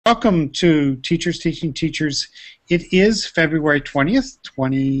welcome to Teachers Teaching Teachers. It is February 20th,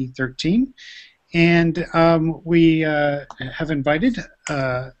 2013, and we have invited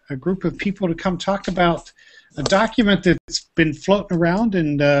a group of people to come talk about a document that's been floating around,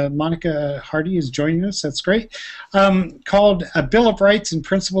 and Monica Hardy is joining us. That's great. Called A Bill of Rights and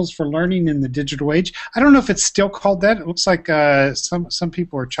Principles for Learning in the Digital Age. I don't know if it's still called that. It looks like some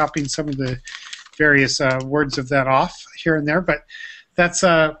people are chopping some of the various words of that off here and there, but that's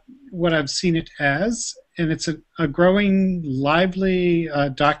what I've seen it as, and it's a growing, lively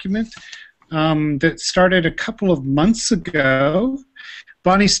document that started a couple of months ago.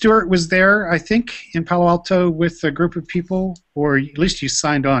 Bonnie Stewart was there, I think, in Palo Alto with a group of people, or at least you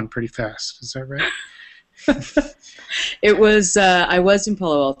signed on pretty fast. Is that right? It was. I was in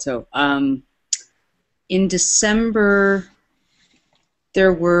Palo Alto. In December,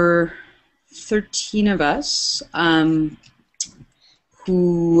 there were 13 of us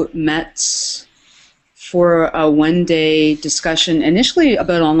who met for a one-day discussion, initially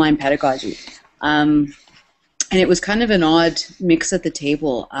about online pedagogy. And it was kind of an odd mix at the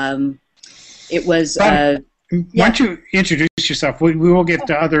table. It was... Why don't you introduce yourself? We will get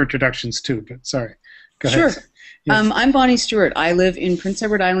to other introductions too, but sorry. Go ahead. Sure. Yes. I'm Bonnie Stewart. I live in Prince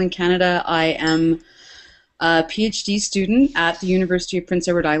Edward Island, Canada. I am a PhD student at the University of Prince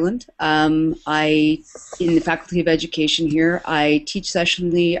Edward Island. In the Faculty of Education here, I teach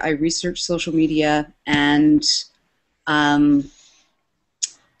sessionally, I research social media, and yeah.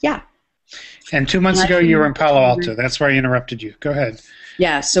 And 2 months ago, you were in Palo Alto. That's why I interrupted you. Go ahead.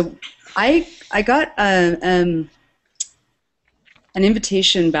 Yeah, so I got an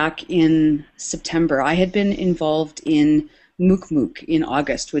invitation back in September. I had been involved in MOOC in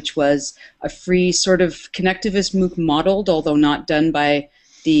August, which was a free sort of connectivist MOOC modeled, although not done by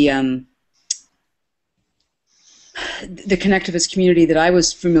the connectivist community that I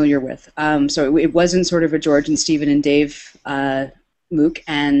was familiar with. So it wasn't sort of a George and Stephen and Dave MOOC,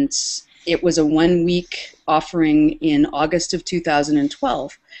 and it was a one-week offering in August of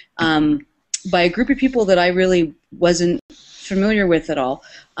 2012 by a group of people that I really wasn't familiar with at all.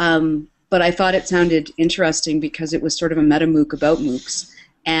 But I thought it sounded interesting because it was sort of a meta MOOC about MOOCs.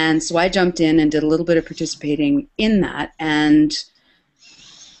 And so I jumped in and did a little bit of participating in that and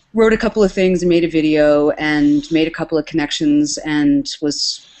wrote a couple of things and made a video and made a couple of connections and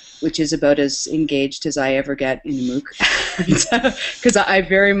which is about as engaged as I ever get in a MOOC. Because I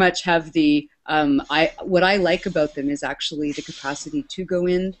very much have what I like about them is actually the capacity to go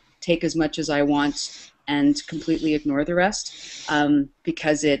in, take as much as I want, and completely ignore the rest,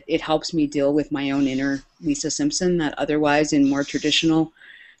 because it helps me deal with my own inner Lisa Simpson that otherwise in more traditional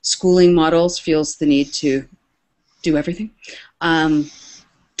schooling models feels the need to do everything. And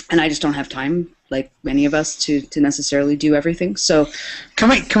I just don't have time, like many of us, to necessarily do everything. So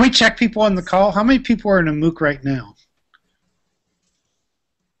can we check people on the call? How many people are in a MOOC right now?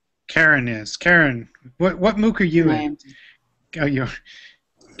 Karen is. Karen, what MOOC are you in? Oh, you're...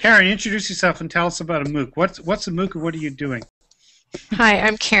 Karen, introduce yourself and tell us about a MOOC. What's a MOOC and what are you doing? Hi,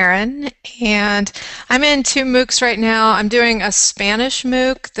 I'm Karen, and I'm in 2 MOOCs right now. I'm doing a Spanish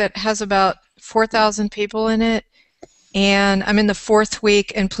MOOC that has about 4,000 people in it, and I'm in the 4th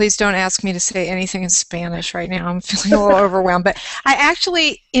week, and please don't ask me to say anything in Spanish right now. I'm feeling a little overwhelmed, but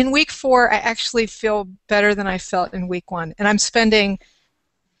in week 4, I actually feel better than I felt in week 1, and I'm spending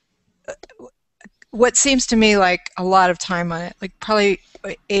what seems to me like a lot of time on it, like probably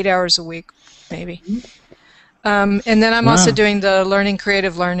 8 hours a week, maybe. And then I'm also doing the Learning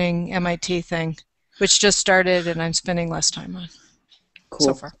Creative Learning MIT thing, which just started, and I'm spending less time on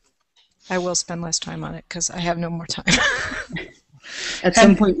so far. I will spend less time on it because I have no more time. At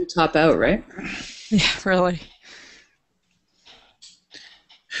some point you top out, right? Yeah, really.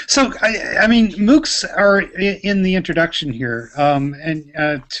 So, I mean, MOOCs are in the introduction here, and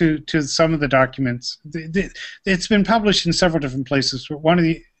to some of the documents. It's been published in several different places.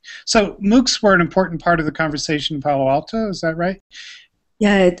 So MOOCs were an important part of the conversation in Palo Alto. Is that right?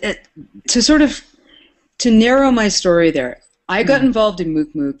 Yeah. To narrow my story there, I got involved in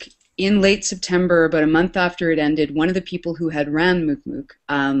MOOC in late September, about a month after it ended. One of the people who had ran MOOC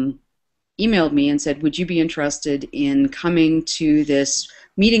emailed me and said, "Would you be interested in coming to this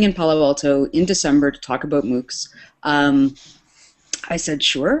meeting in Palo Alto in December to talk about MOOCs?" I said,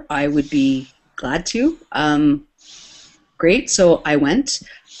 sure, I would be glad to. Great, so I went.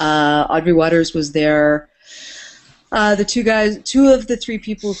 Audrey Waters was there. The 2 of the 3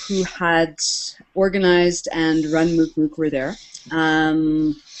 people who had organized and run MOOC were there.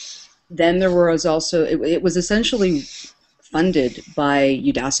 Then there was also, it was essentially funded by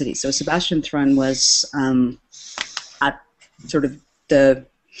Udacity. So Sebastian Thrun was at sort of the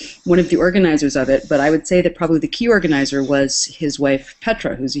one of the organizers of it, but I would say that probably the key organizer was his wife,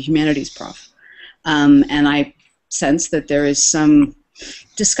 Petra, who's a humanities prof. And I sense that there is some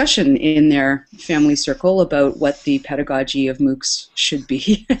discussion in their family circle about what the pedagogy of MOOCs should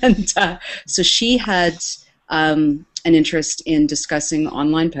be. And so she had an interest in discussing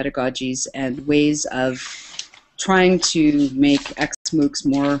online pedagogies and ways of trying to make XMOOCs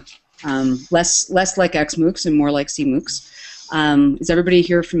more less like XMOOCs and more like CMOOCs. Is everybody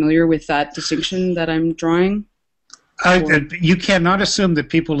here familiar with that distinction that I'm drawing? You cannot assume that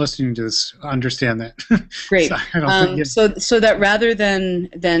people listening to this understand that. Great. So, that rather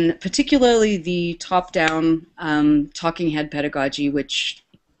than particularly the top-down talking head pedagogy, which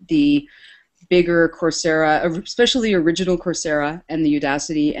the bigger Coursera, especially the original Coursera and the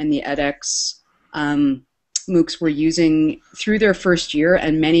Udacity and the edX MOOCs were using through their first year,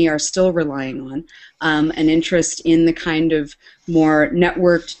 and many are still relying on, an interest in the kind of more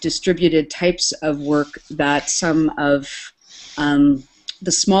networked, distributed types of work that some of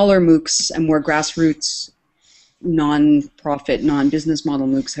the smaller MOOCs and more grassroots, non-profit, non-business model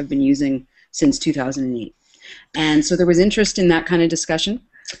MOOCs have been using since 2008. And so there was interest in that kind of discussion.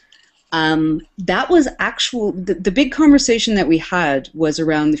 That was the big conversation that we had was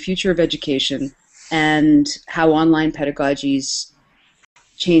around the future of education and how online pedagogies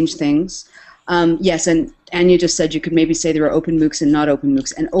change things. Yes, and Anya just said you could maybe say there are open MOOCs and not open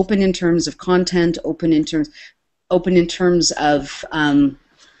MOOCs, and open in terms of content, open in terms of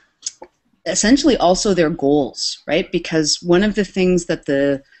essentially also their goals, right? Because one of the things that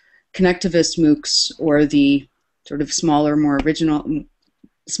the connectivist MOOCs or the sort of smaller original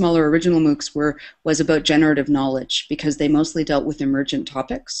MOOCs was about generative knowledge, because they mostly dealt with emergent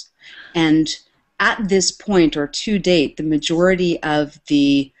topics. And at this point, or to date, the majority of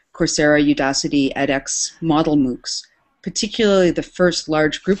the Coursera, Udacity, edX model MOOCs, particularly the first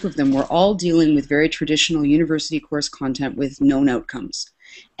large group of them, were all dealing with very traditional university course content with known outcomes.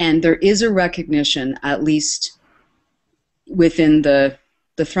 And there is a recognition, at least within the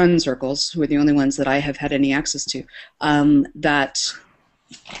Thrun circles, who are the only ones that I have had any access to, that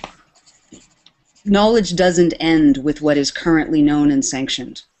knowledge doesn't end with what is currently known and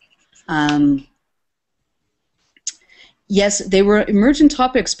sanctioned. Yes, they were emergent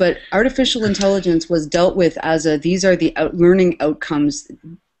topics, but artificial intelligence was dealt with as these are the learning outcomes.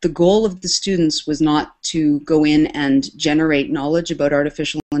 The goal of the students was not to go in and generate knowledge about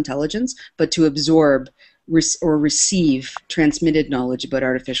artificial intelligence, but to absorb or receive transmitted knowledge about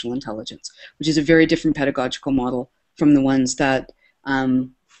artificial intelligence, which is a very different pedagogical model from the ones that,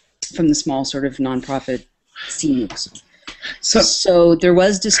 from the small sort of nonprofit CMOOCs. So there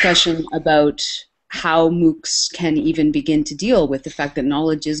was discussion about how MOOCs can even begin to deal with the fact that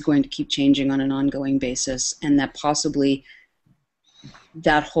knowledge is going to keep changing on an ongoing basis, and that possibly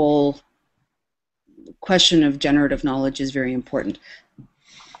that whole question of generative knowledge is very important.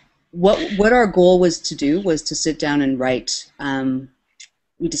 What our goal was to do was to sit down and write.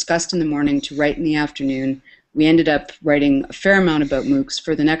 We discussed in the morning to write in the afternoon. We ended up writing a fair amount about MOOCs.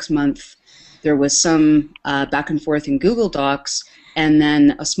 For the next month, there was some back and forth in Google Docs, and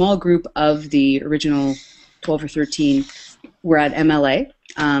then a small group of the original 12 or 13 were at MLA,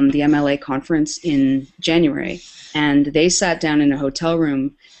 the MLA conference in January, and they sat down in a hotel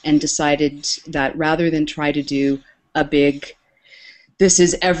room and decided that rather than try to do a big, this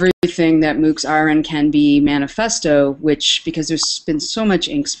is everything that MOOCs are and can be manifesto, which, because there's been so much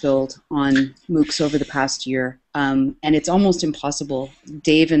ink spilled on MOOCs over the past year, and it's almost impossible.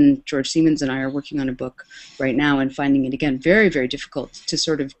 Dave and George Siemens and I are working on a book right now and finding it, again, very, very difficult to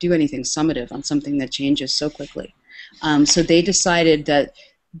sort of do anything summative on something that changes so quickly. So they decided that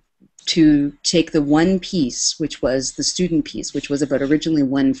to take the one piece, which was the student piece, which was about originally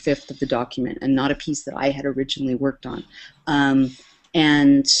 1/5 of the document and not a piece that I had originally worked on,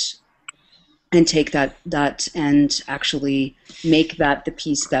 and take that and actually make that the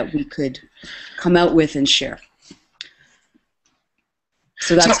piece that we could come out with and share.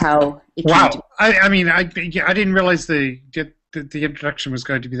 So that's how it came to. I mean, I didn't realize the introduction was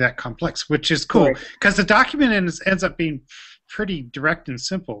going to be that complex, which is cool, because the document ends up being pretty direct and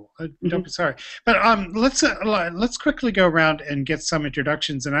simple. Don't be sorry, but let's quickly go around and get some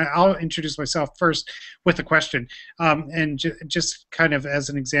introductions, and I'll introduce myself first with a question, and just kind of as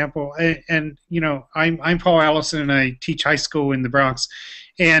an example. And you know, I'm Paul Allison, and I teach high school in the Bronx,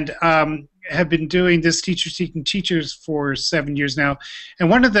 and have been doing this Teachers Teaching Teachers for 7 years now. And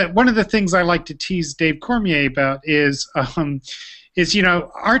one of the things I like to tease Dave Cormier about is you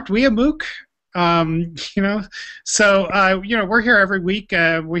know, aren't we a MOOC? You know, so you know, we're here every week.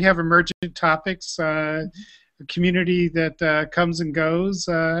 We have emergent topics. community that comes and goes.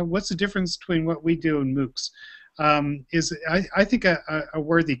 What's the difference between what we do and MOOCs? Is I think a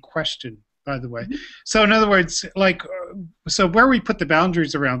worthy question, by the way. So in other words, like, so where we put the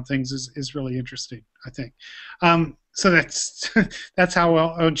boundaries around things is really interesting, I think. So that's that's how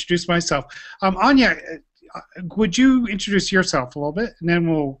I'll introduce myself. Anya, would you introduce yourself a little bit, and then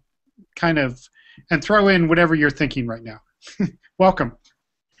we'll kind of and throw in whatever you're thinking right now. Welcome.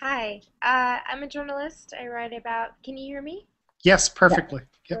 Hi, I'm a journalist. I write about. Can you hear me? Yes, perfectly.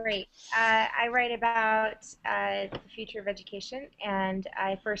 Yep. Great. I write about the future of education, and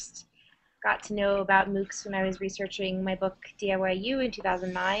I first got to know about MOOCs when I was researching my book DIYU in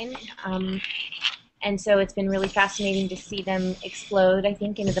 2009. And so it's been really fascinating to see them explode, I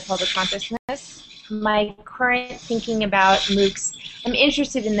think, into the public consciousness. My current thinking about MOOCs, I'm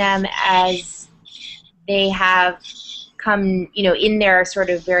interested in them as they have come, in their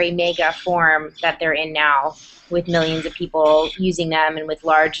sort of very mega form that they're in now, with millions of people using them and with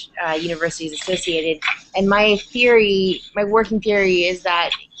large universities associated. And my theory, my working theory, is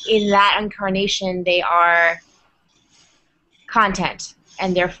that in that incarnation they are content,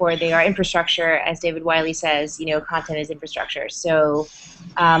 and therefore they are infrastructure. As David Wiley says, content is infrastructure. So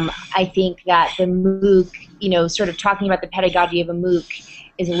I think that the MOOC, sort of talking about the pedagogy of a MOOC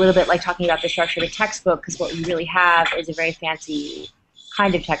is a little bit like talking about the structure of a textbook, because what we really have is a very fancy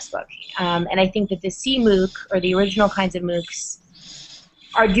kind of textbook. And I think that the CMOOC, or the original kinds of MOOCs,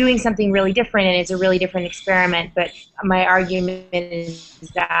 are doing something really different, and it's a really different experiment. But my argument is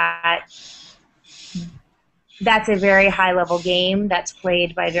that that's a very high-level game that's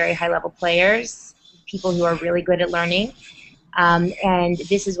played by very high-level players, people who are really good at learning. And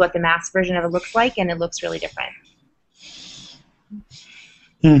this is what the mass version of it looks like, and it looks really different.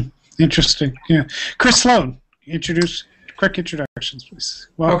 Interesting. Yeah. Chris Sloan, quick introductions, please.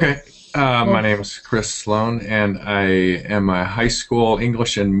 Welcome. Okay. My name is Chris Sloan, and I am a high school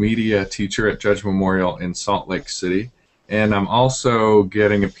English and media teacher at Judge Memorial in Salt Lake City. And I'm also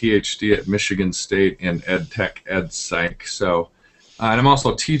getting a PhD at Michigan State in EdTech, EdPsych. So, and I'm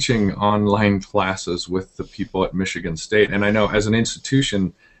also teaching online classes with the people at Michigan State. And I know as an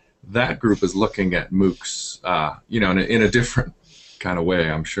institution, that group is looking at MOOCs, in a different kind of way,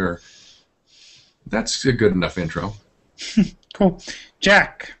 I'm sure. That's a good enough intro. Cool.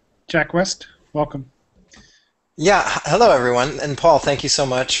 Jack West, welcome. Yeah, hello everyone, and Paul, thank you so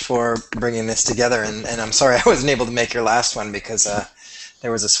much for bringing this together, and I'm sorry I wasn't able to make your last one because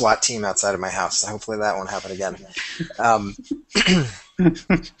there was a SWAT team outside of my house, so hopefully that won't happen again.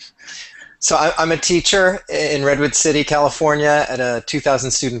 So I'm a teacher in Redwood City, California at a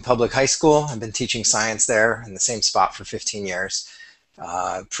 2,000 student public high school. I've been teaching science there in the same spot for 15 years.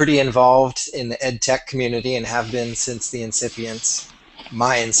 Pretty involved in the ed tech community and have been since the incipience,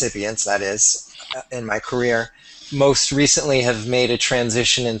 my incipience that is, in my career. Most recently have made a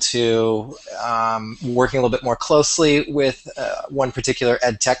transition into working a little bit more closely with one particular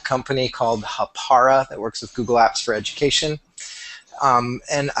ed tech company called Hapara that works with Google Apps for Education.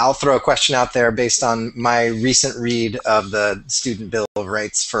 And I'll throw a question out there based on my recent read of the Student Bill of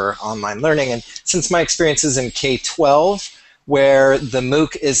Rights for Online Learning. And since my experiences in K-12, where the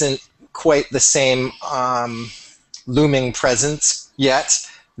MOOC isn't quite the same looming presence yet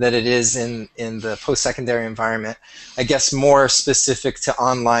that it is in the post-secondary environment, I guess more specific to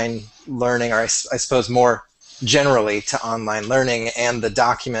online learning, or I suppose more generally to online learning and the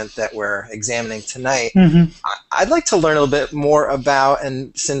document that we're examining tonight, I'd like to learn a little bit more about,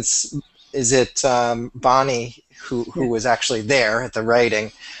 and since, is it Bonnie who was actually there at the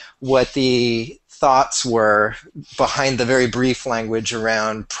writing, what the thoughts were behind the very brief language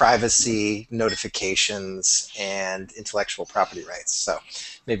around privacy, notifications, and intellectual property rights. So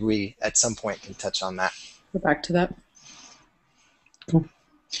maybe we at some point can touch on that. Go back to that. Cool.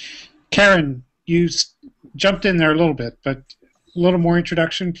 Karen, you jumped in there a little bit, but a little more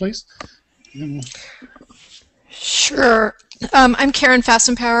introduction, please. Sure. I'm Karen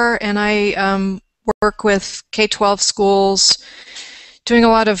Fassenpower, and I work with K-12 schools doing a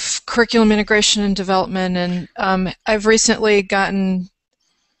lot of curriculum integration and development, and I've recently gotten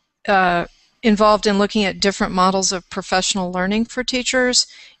involved in looking at different models of professional learning for teachers,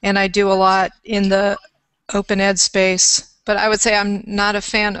 and I do a lot in the open ed space, but I would say I'm not a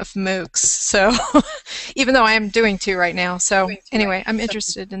fan of MOOCs, so even though I am doing two right now. So anyway, I'm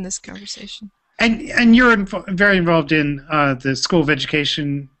interested in this conversation. And you're very involved in the School of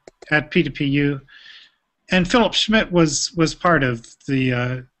Education at PTPU. And Philip Schmidt was part of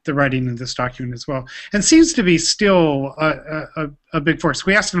the writing of this document as well, and seems to be still a big force.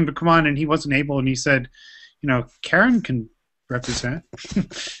 We asked him to come on, and he wasn't able, and he said, Karen can represent.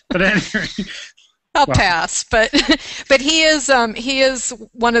 But anyway, I'll Well, pass, but but he is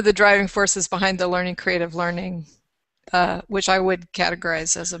one of the driving forces behind the learning creative learning, which I would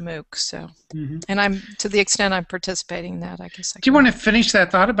categorize as a MOOC. So, mhm. and I'm to the extent I'm participating in that, I guess I Do you can. want to finish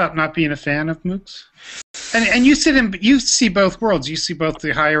that thought about not being a fan of MOOCs? And you see both worlds. You see both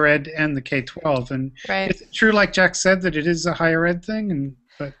the higher ed and the K-12. And Right. is it true, like Jack said, that it is a higher ed thing?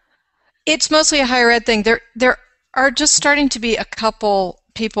 But It's mostly a higher ed thing. There are just starting to be a couple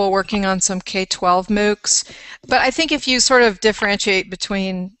people working on some K-12 MOOCs, but I think if you sort of differentiate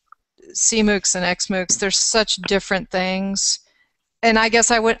between CMOOCs and XMOOCs, they're such different things. And I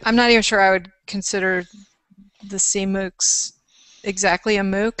guess I'm not even sure I would consider the CMOOCs exactly a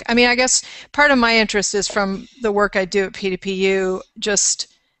MOOC. I mean, I guess part of my interest is from the work I do at PDPU,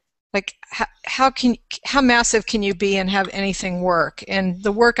 just like how massive can you be and have anything work? And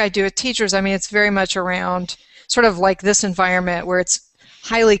the work I do with teachers, I mean, it's very much around sort of like this environment where it's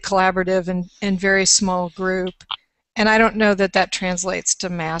highly collaborative and very small group. And I don't know that that translates to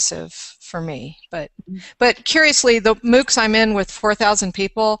massive for me. But curiously, the MOOCs I'm in with 4,000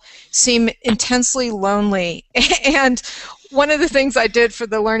 people seem intensely lonely. And one of the things I did for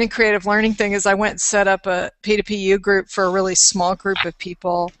the learning creative learning thing is I went and set up a P2PU group for a really small group of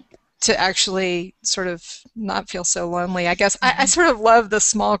people to actually sort of not feel so lonely. I guess I sort of love the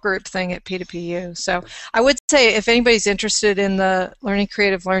small group thing at P2PU. So I would say if anybody's interested in the learning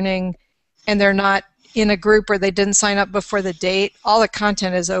creative learning and they're not in a group or they didn't sign up before the date, all the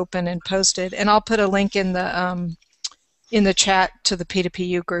content is open and posted. And I'll put a link in the chat to the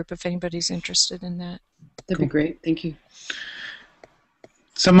P2PU group if anybody's interested in that. That'd be great. Thank you.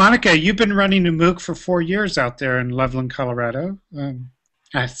 so, Monica, you've been running a MOOC for 4 years out there in Loveland, Colorado.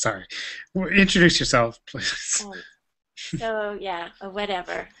 Sorry. Introduce yourself, please. So yeah,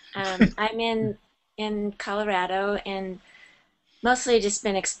 whatever. I'm in Colorado and mostly just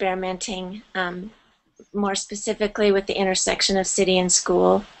been experimenting, more specifically with the intersection of city and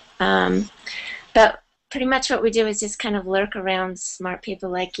school. But pretty much what we do is just kind of lurk around smart people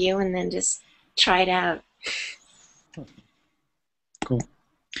like you and then just try it out. Cool.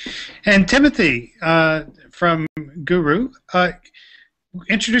 And Timothy from Guru,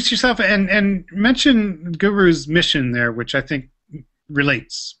 introduce yourself and mention Guru's mission there, which I think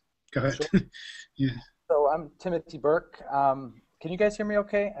relates. Go ahead. Sure. Yeah. So I'm Timothy Burke. Can you guys hear me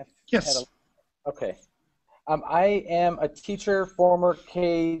okay? Yes. Okay. I am a teacher, former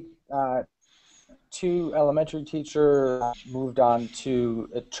K-2 elementary teacher, moved on to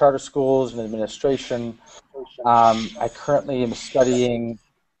charter schools and administration. I currently am studying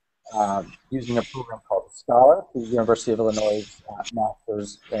using a program called Scholar through the University of Illinois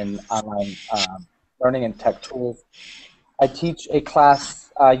Masters in Online Learning and Tech Tools. I teach a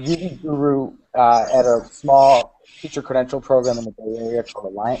class using Guru at a small teacher credential program in the Bay Area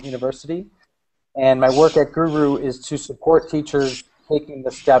called Alliant University. And my work at Guru is to support teachers taking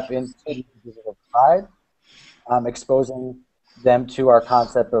the step into digital divide, exposing them to our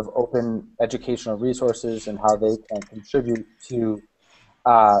concept of open educational resources and how they can contribute to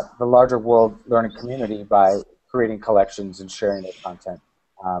the larger world learning community by creating collections and sharing their content.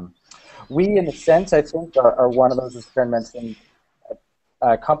 We, in a sense, I think, are one of those, as Karen mentioned,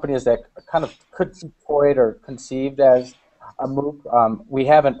 companies that kind of could be toyed or conceived as a MOOC. We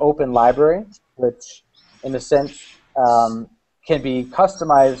have an open library, which, in a sense, can be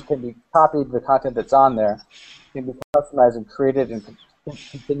customized, can be copied, the content that's on there, can be customized and created and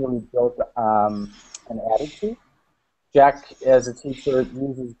continually built and added to. Jack, as a teacher,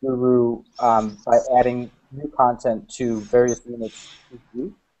 uses Guru by adding new content to various units each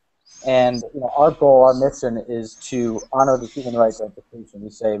week. And our goal, our mission is to honor the human rights of education,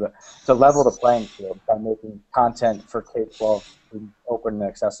 we say, but to level the playing field by making content for K-12 open and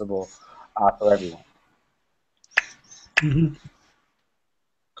accessible for everyone. Mm-hmm.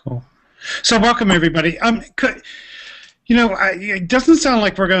 Cool. So welcome, everybody. It doesn't sound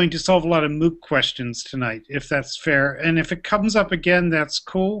like we're going to solve a lot of MOOC questions tonight, if that's fair. And if it comes up again, that's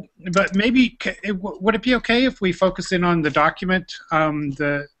cool. But maybe, would it be okay if we focus in on the document and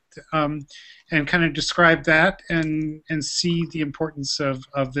kind of describe that and see the importance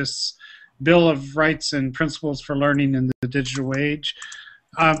of this Bill of Rights and Principles for Learning in the Digital Age?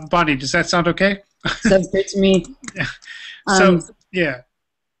 Bonnie, does that sound okay? Sounds great to me. So, yeah,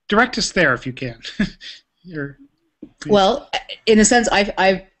 direct us there if you can. Well, in a sense,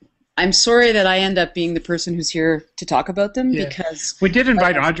 I'm sorry that I end up being the person who's here to talk about them because we did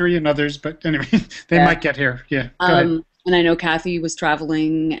invite Audrey and others, but anyway, they might get here. Yeah, go ahead. And I know Kathy was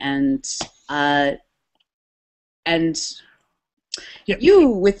traveling, and you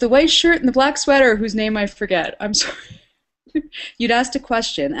with the white shirt and the black sweater, whose name I forget. I'm sorry. You'd asked a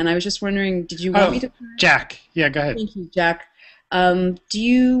question, and I was just wondering, did you want me to? Jack. Yeah, go ahead. Thank you, Jack. Do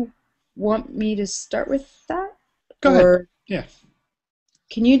you want me to start with that? Go ahead. Yeah.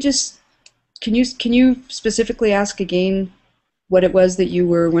 Can you can you specifically ask again what it was that you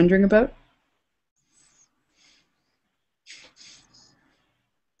were wondering about?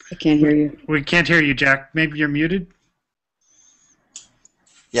 I can't hear you. We can't hear you, Jack. Maybe you're muted?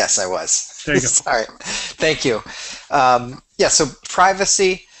 Yes, I was. There you go. Sorry. Thank you. Yeah, so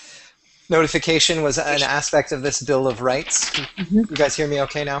privacy notification was an aspect of this Bill of Rights. You guys hear me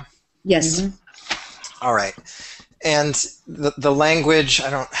okay now? Yes. All right. And the language, I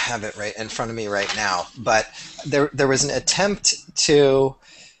don't have it right in front of me right now, but there was an attempt to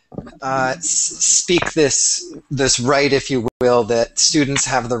speak this right, if you will, that students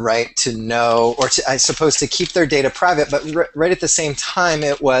have the right to know, or to, I suppose, to keep their data private, but right at the same time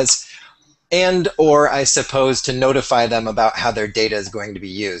it was, or I suppose, to notify them about how their data is going to be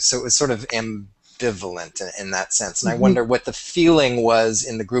used. So it was sort of ambivalent in that sense. And I wonder what the feeling was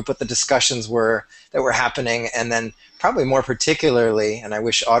in the group, what the discussions were that were happening, and then probably more particularly, and I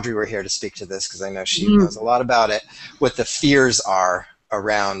wish Audrey were here to speak to this because I know she knows a lot about it, what the fears are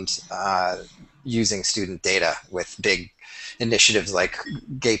around using student data with big initiatives like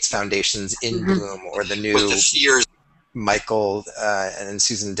Gates Foundation's In Bloom, or the new Michael and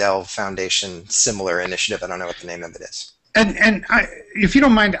Susan Dell Foundation similar initiative. I don't know what the name of it is. And if you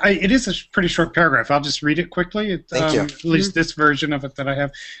don't mind, it is a pretty short paragraph. I'll just read it quickly. Thank you. At least this version of it that I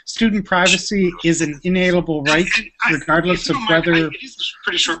have. Student privacy is an inalienable right, regardless of whether... It is a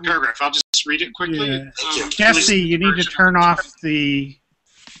pretty short paragraph. I'll just read it quickly. Yeah. Thank you. Jesse, you need to turn off the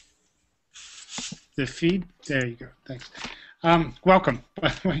feed. There you go. Thanks. Welcome. By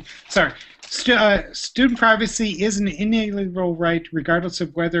the way, sorry. Student privacy is an inalienable right regardless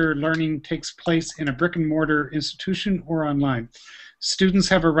of whether learning takes place in a brick-and-mortar institution or online. Students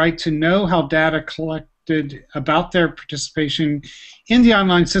have a right to know how data collected about their participation in the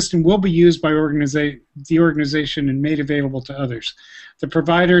online system will be used by the organization and made available to others. The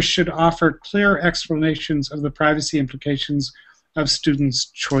providers should offer clear explanations of the privacy implications of students'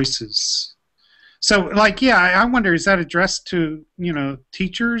 choices. So, like, yeah, I wonder, is that addressed to,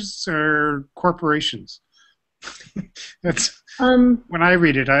 teachers or corporations? That's when I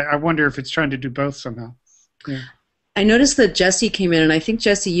read it, I wonder if it's trying to do both somehow. Yeah. I noticed that Jesse came in, and I think,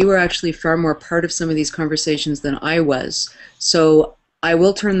 Jesse, you were actually far more part of some of these conversations than I was. So I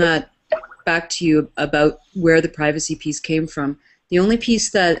will turn that back to you about where the privacy piece came from. The only piece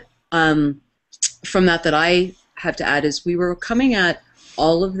that from that I have to add is we were coming at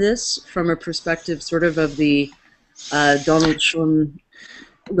all of this from a perspective sort of the Donald Schoen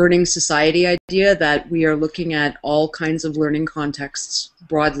Learning Society idea that we are looking at all kinds of learning contexts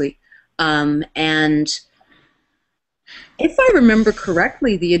broadly. And if I remember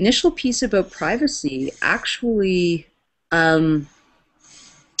correctly, the initial piece about privacy actually may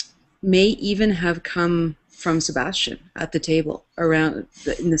even have come from Sebastian at the table, around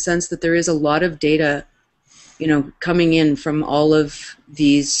in the sense that there is a lot of data coming in from all of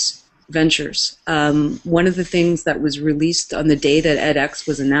these ventures. One of the things that was released on the day that edX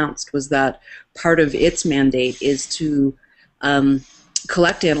was announced was that part of its mandate is to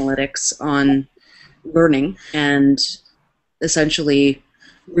collect analytics on learning and essentially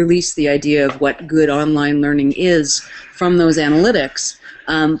release the idea of what good online learning is from those analytics.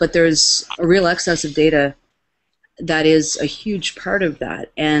 But there's a real excess of data that is a huge part of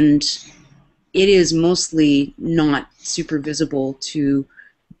that. And it is mostly not super visible to,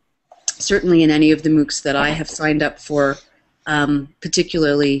 certainly in any of the MOOCs that I have signed up for,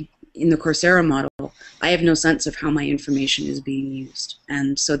 particularly in the Coursera model, I have no sense of how my information is being used.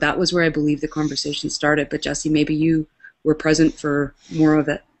 And so that was where I believe the conversation started. But Jesse, maybe you were present for more of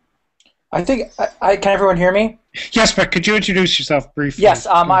it. I think, can everyone hear me? Yes, but could you introduce yourself briefly? Yes,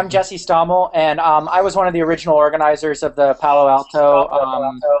 I'm Jesse Stommel, and I was one of the original organizers of the Palo Alto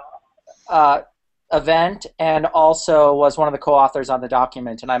event, and also was one of the co-authors on the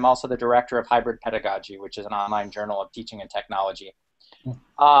document, and I'm also the director of Hybrid Pedagogy, which is an online journal of teaching and technology.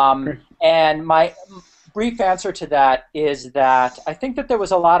 And my brief answer to that is that I think that there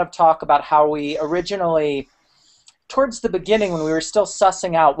was a lot of talk about how we originally, towards the beginning when we were still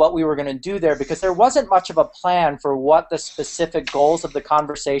sussing out what we were going to do there, because there wasn't much of a plan for what the specific goals of the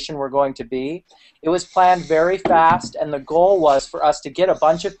conversation were going to be. It was planned very fast, and the goal was for us to get a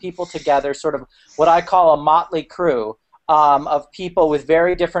bunch of people together, sort of what I call a motley crew of people with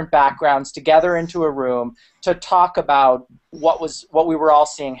very different backgrounds together into a room to talk about what we were all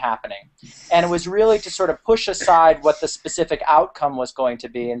seeing happening. And it was really to sort of push aside what the specific outcome was going to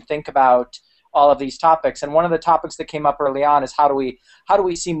be and think about all of these topics. And one of the topics that came up early on is how do we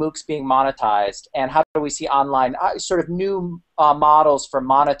see MOOCs being monetized, and how do we see online sort of new models for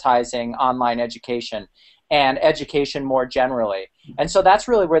monetizing online education and education more generally. And so that's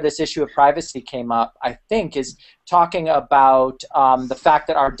really where this issue of privacy came up, I think, is talking about the fact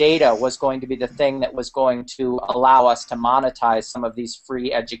that our data was going to be the thing that was going to allow us to monetize some of these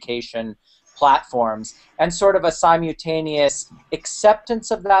free education platforms, and sort of a simultaneous acceptance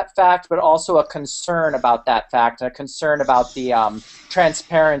of that fact, but also a concern about that fact, and a concern about the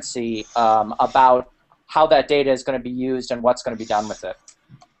transparency about how that data is going to be used and what's going to be done with it.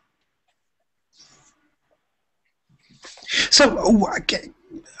 So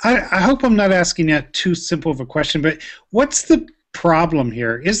I hope I'm not asking that too simple of a question, but what's the problem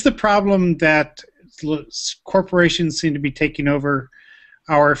here? Is the problem that corporations seem to be taking over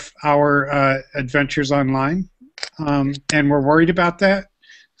our adventures online, and we're worried about that?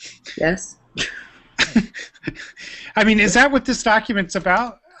 Yes. I mean, is that what this document's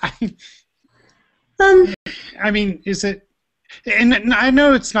about? I mean, is it? And I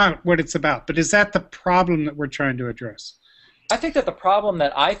know it's not what it's about, but is that the problem that we're trying to address? I think that the problem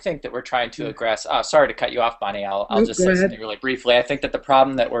that we're trying to address, sorry to cut you off, Bonnie, I'll just say something really briefly. I think that the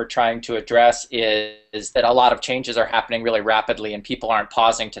problem that we're trying to address is that a lot of changes are happening really rapidly, and people aren't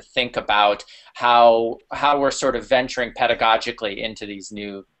pausing to think about how we're sort of venturing pedagogically into these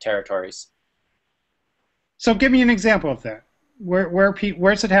new territories. So give me an example of that.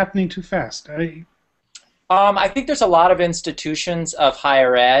 Where's it happening too fast? I think there's a lot of institutions of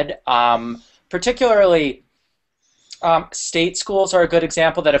higher ed, particularly state schools are a good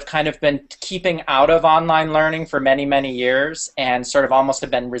example, that have kind of been keeping out of online learning for many, many years, and sort of almost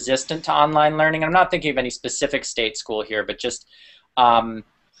have been resistant to online learning. I'm not thinking of any specific state school here, but just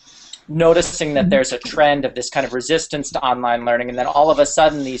noticing that there's a trend of this kind of resistance to online learning, and then all of a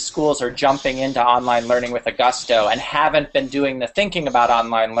sudden these schools are jumping into online learning with a gusto and haven't been doing the thinking about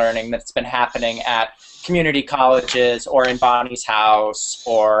online learning that's been happening at community colleges or in Bonnie's house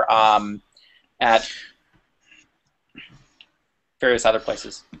or at various other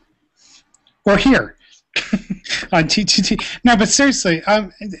places. Or here on TTT. No, but seriously,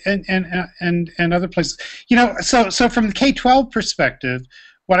 and other places. You know, so from the K-12 perspective,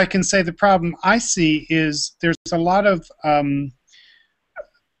 what I can say the problem I see is there's a lot of a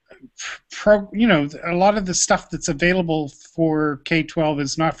lot of the stuff that's available for K-12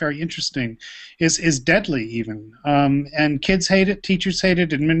 is not very interesting, is deadly even, and kids hate it, teachers hate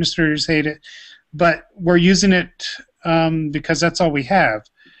it, administrators hate it, but we're using it because that's all we have.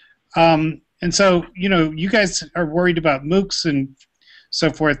 And so, you know, you guys are worried about MOOCs and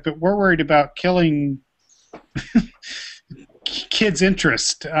so forth, but we're worried about killing kids'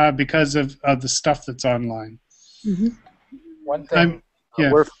 interest because of the stuff that's online. Mm-hmm. One thing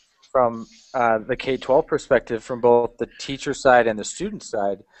we're from the K-12 perspective, from both the teacher side and the student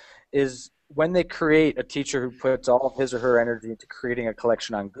side, is when they create a teacher who puts all of his or her energy into creating a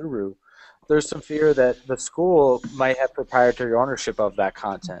collection on Guru, there's some fear that the school might have proprietary ownership of that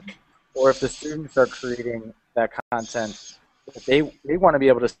content. Or if the students are creating that content, they want to be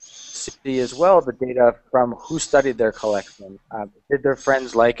able to see as well the data from who studied their collection. Did their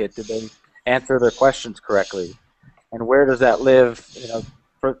friends like it? Did they answer their questions correctly? And where does that live? You know,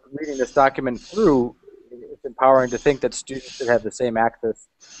 for reading this document through, it's empowering to think that students should have the same access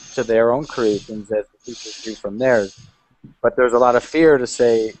to their own creations as the teachers do from theirs. But there's a lot of fear to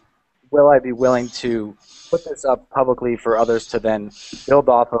say, will I be willing to put this up publicly for others to then build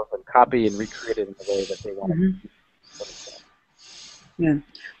off of and copy and recreate it in the way that they want to? Yeah.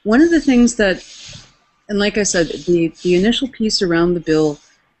 One of the things that, and like I said, the initial piece around the bill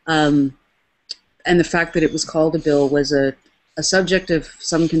and the fact that it was called a bill was a subject of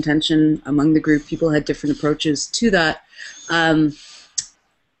some contention among the group. People had different approaches to that. And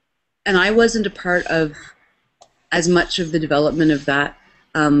I wasn't a part of as much of the development of that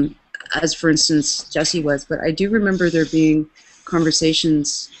as, for instance, Jesse was, but I do remember there being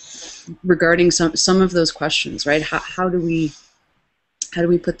conversations regarding some of those questions, right? How do we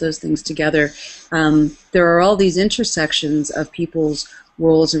put those things together? There are all these intersections of people's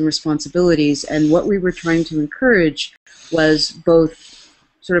roles and responsibilities, and what we were trying to encourage was both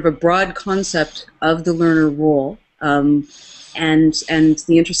sort of a broad concept of the learner role and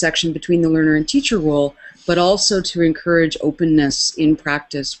the intersection between the learner and teacher role, but also to encourage openness in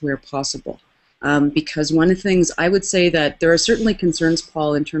practice where possible. Because one of the things I would say that there are certainly concerns,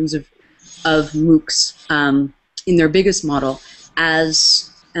 Paul, in terms of MOOCs in their biggest model, and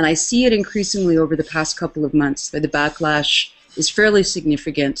I see it increasingly over the past couple of months, the backlash is fairly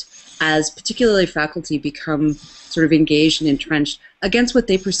significant as particularly faculty become sort of engaged and entrenched against what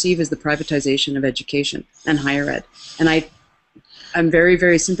they perceive as the privatization of education and higher ed. And I'm very,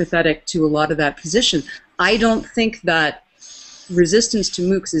 very sympathetic to a lot of that position. I don't think that resistance to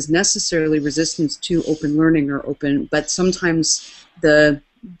MOOCs is necessarily resistance to open learning or open, but sometimes the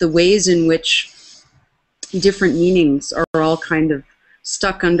ways in which different meanings are all kind of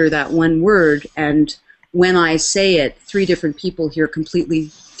stuck under that one word, and when I say it, three different people hear completely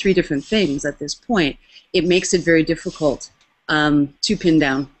three different things at this point, it makes it very difficult to pin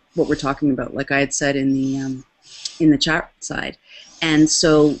down what we're talking about, like I had said in the chat side. And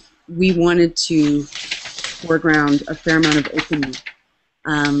so we wanted to foreground a fair amount of openness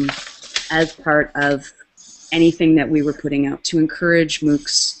as part of anything that we were putting out to encourage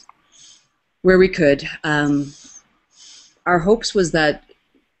MOOCs where we could. Our hopes was that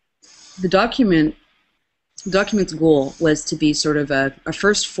the document's goal was to be sort of a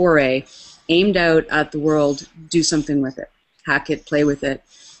first foray aimed out at the world, do something with it, hack it, play with it,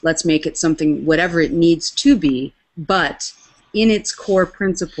 let's make it something, whatever it needs to be, but in its core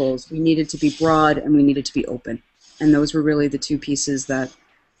principles, we needed to be broad and we needed to be open. And those were really the two pieces that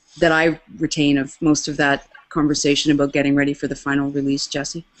I retain of most of that conversation about getting ready for the final release.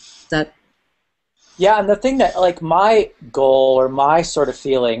 Jesse, that? Yeah, and the thing that, like, my goal or my sort of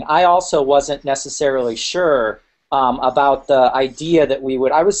feeling, I also wasn't necessarily sure about the idea that we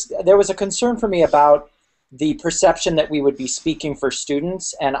would, there was a concern for me about the perception that we would be speaking for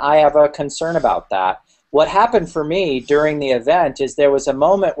students, and I have a concern about that. What happened for me during the event is there was a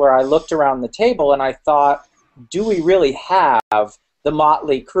moment where I looked around the table and I thought, do we really have the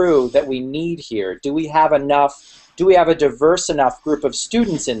motley crew that we need here? Do we have enough, do we have a diverse enough group of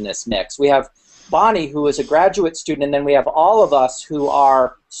students in this mix? We have Bonnie, who is a graduate student, and then we have all of us who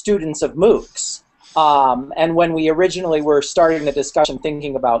are students of MOOCs. And when we originally were starting the discussion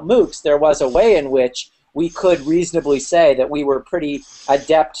thinking about MOOCs, there was a way in which we could reasonably say that we were pretty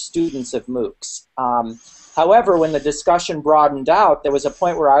adept students of MOOCs. However, when the discussion broadened out, there was a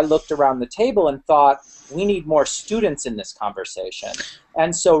point where I looked around the table and thought, we need more students in this conversation.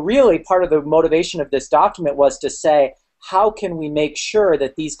 And so really part of the motivation of this document was to say, how can we make sure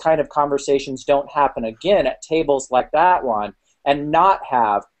that these kind of conversations don't happen again at tables like that one and not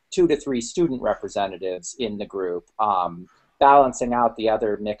have 2 to 3 student representatives in the group, balancing out the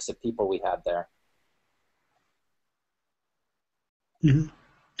other mix of people we had there. Mm-hmm.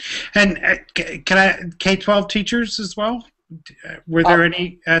 And can I K-12 teachers as well? Were there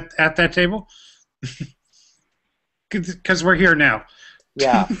any at that table? Because we're here now.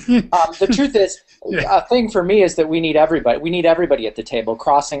 Yeah. The truth is, a thing for me is that we need everybody. We need everybody at the table,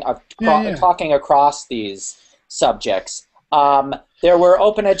 talking across these subjects. There were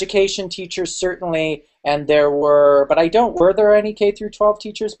open education teachers certainly, and there were, but were there any K through 12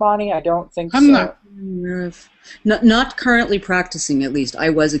 teachers, Bonnie? I don't think so. Not currently practicing, at least. I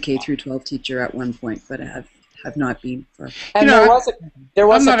was a K through 12 teacher at one point, but I have not been for. And there was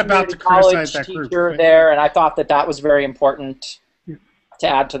a community college teacher there, and I thought that was very important to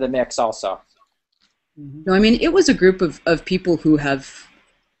add to the mix also. No, I mean, it was a group of people who have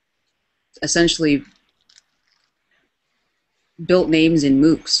essentially built names in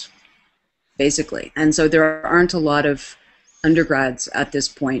MOOCs, basically. And so there aren't a lot of undergrads at this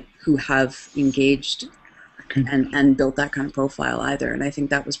point who have engaged and built that kind of profile either. And I think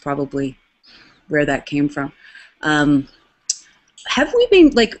that was probably where that came from. Have we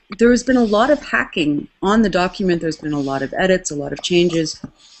been, like, there's been a lot of hacking on the document. There's been a lot of edits, a lot of changes.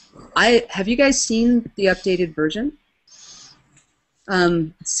 Have you guys seen the updated version?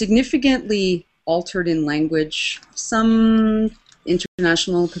 Significantly altered in language, some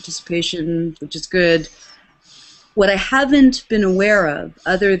international participation, which is good. What I haven't been aware of,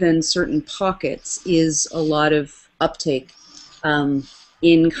 other than certain pockets, is a lot of uptake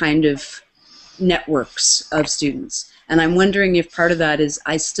in kind of networks of students. And I'm wondering if part of that is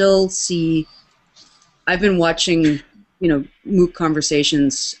I've been watching, MOOC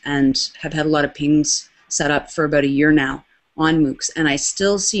conversations and have had a lot of pings set up for about a year now on MOOCs, and I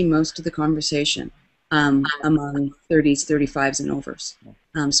still see most of the conversation among 30s, 35s, and overs.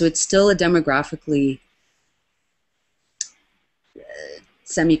 So it's still a demographically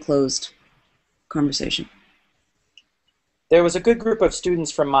semi-closed conversation. There was a good group of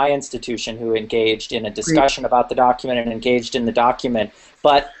students from my institution who engaged in a discussion about the document and engaged in the document.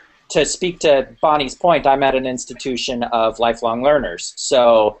 But to speak to Bonnie's point, I'm at an institution of lifelong learners.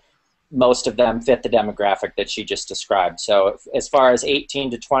 So most of them fit the demographic that she just described. So as far as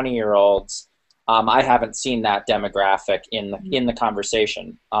 18 to 20-year-olds, I haven't seen that demographic in the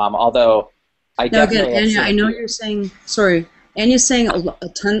conversation. Although I definitely I know you're saying, sorry, Anya's saying a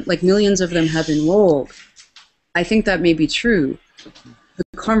ton, like millions of them have enrolled. I think that may be true. The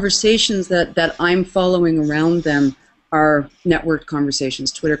conversations that I'm following around them are networked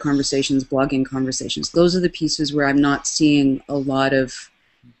conversations, Twitter conversations, blogging conversations. Those are the pieces where I'm not seeing a lot of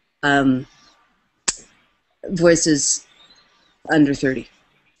voices under 30.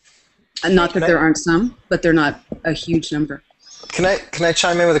 And not that there aren't some, but they're not a huge number. Can I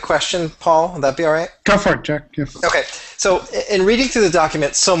chime in with a question, Paul? Would that be all right? Go for it, Jack. Yeah. Okay. So in reading through the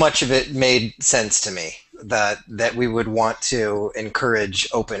document, so much of it made sense to me that we would want to encourage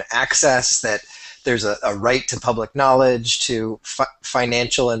open access, that there's a right to public knowledge, to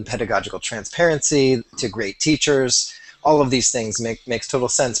financial and pedagogical transparency, to great teachers. All of these things makes total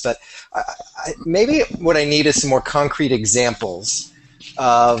sense. But maybe what I need is some more concrete examples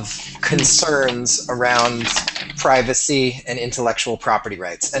of concerns around privacy and intellectual property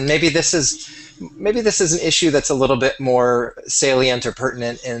rights. And maybe this is an issue that's a little bit more salient or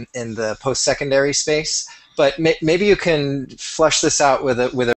pertinent in the post-secondary space. But maybe you can flesh this out with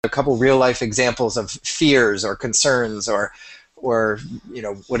a couple real-life examples of fears or concerns, or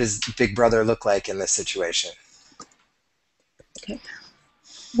what does Big Brother look like in this situation? Okay.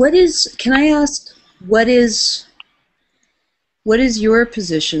 Can I ask, what is your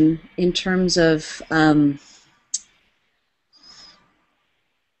position in terms of I'm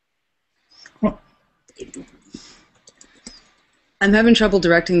having trouble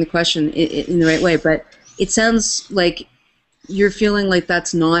directing the question in the right way, but it sounds like you're feeling like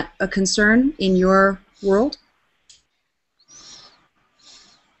that's not a concern in your world?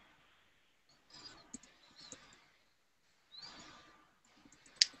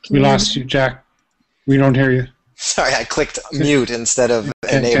 We lost you, Jack. We don't hear you. Sorry, I clicked mute instead of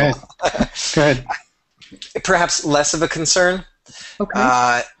enable. Go ahead. Perhaps less of a concern,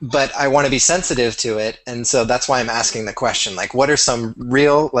 Okay. but I want to be sensitive to it, and so that's why I'm asking the question. Like, what are some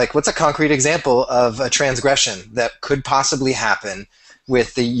what's a concrete example of a transgression that could possibly happen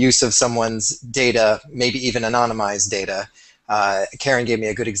with the use of someone's data, maybe even anonymized data? Karen gave me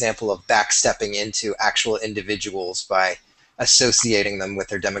a good example of backstepping into actual individuals by associating them with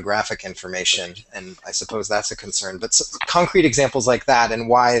their demographic information, and I suppose that's a concern. But concrete examples like that, and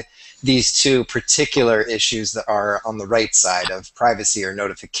why these two particular issues that are on the right side of privacy or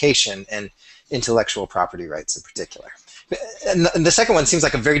notification and intellectual property rights in particular. And the second one seems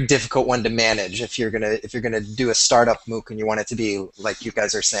like a very difficult one to manage if you're gonna do a startup MOOC and you want it to be, like you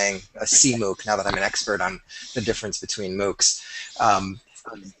guys are saying, a CMOOC, now that I'm an expert on the difference between MOOCs.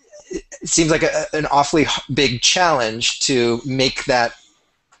 It seems like an awfully big challenge to make that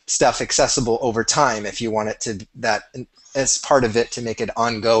stuff accessible over time if you want it to, that as part of it, to make it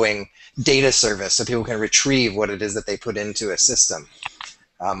ongoing data service so people can retrieve what it is that they put into a system.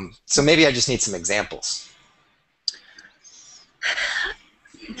 So maybe I just need some examples.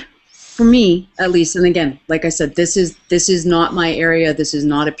 For me, at least, and again, like I said, this is not my area. This is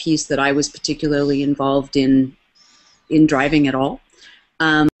not a piece that I was particularly involved in driving at all.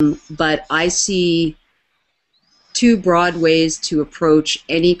 But I see two broad ways to approach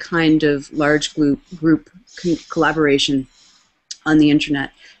any kind of large group collaboration on the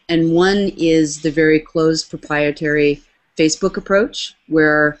internet. And one is the very closed proprietary Facebook approach,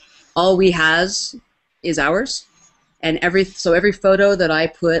 where all we has is ours. And every photo that I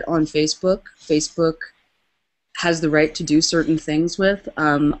put on Facebook, Facebook has the right to do certain things with.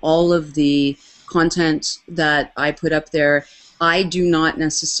 All of the content that I put up there, I do not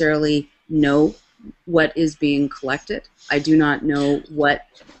necessarily know what is being collected. I do not know what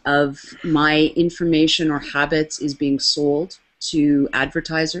of my information or habits is being sold to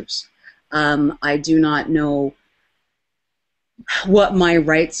advertisers. I do not know what my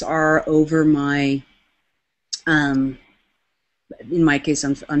rights are over my, in my case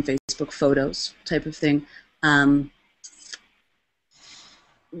on Facebook, photos type of thing.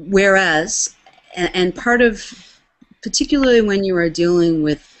 Whereas, and part of, particularly when you are dealing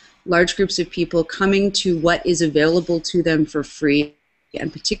with large groups of people coming to what is available to them for free,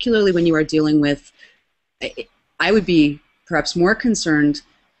 and particularly when you are dealing with, I would be perhaps more concerned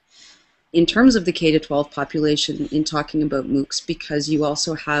in terms of the K-12 population in talking about MOOCs, because you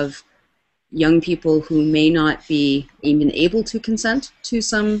also have young people who may not be even able to consent to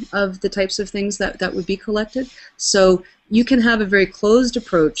some of the types of things that would be collected. So you can have a very closed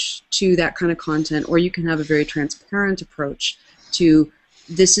approach to that kind of content, or you can have a very transparent approach to,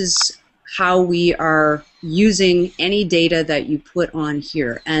 this is how we are using any data that you put on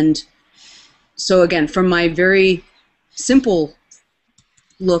here. And so again, from my very simple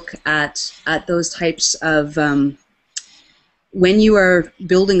look at those types of, when you are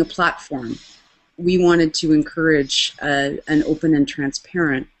building a platform, we wanted to encourage an open and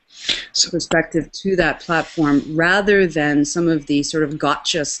transparent perspective to that platform, rather than some of the sort of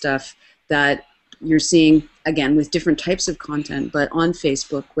gotcha stuff that you're seeing, again, with different types of content, but on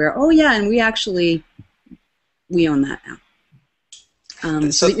Facebook, where, oh yeah, and we own that now.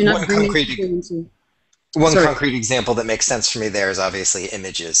 So that you're not bringing people into... One concrete example that makes sense for me there is obviously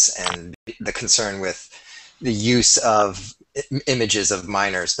images, and the concern with the use of images of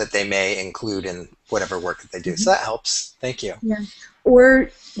minors that they may include in whatever work that they do. So that helps. Thank you. Yeah. Or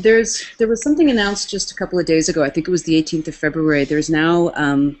there was something announced just a couple of days ago. I think it was the 18th of February. There's now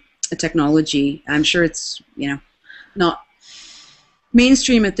a technology. I'm sure it's not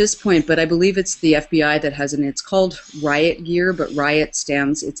mainstream at this point, but I believe it's the FBI that has it. It's called Riot Gear, but Riot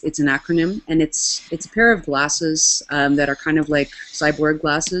stands. It's an acronym, and it's a pair of glasses that are kind of like cyborg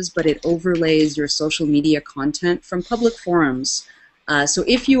glasses, but it overlays your social media content from public forums. So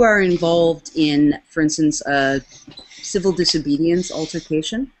if you are involved in, for instance, a civil disobedience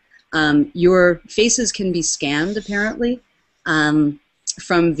altercation, your faces can be scanned apparently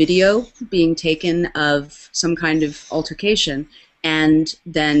from video being taken of some kind of altercation, and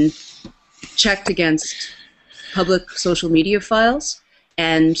then checked against public social media files.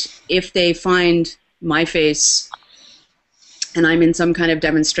 And if they find my face and I'm in some kind of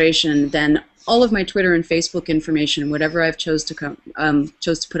demonstration, then all of my Twitter and Facebook information, whatever I've chose to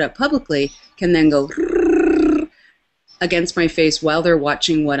put up publicly, can then go against my face while they're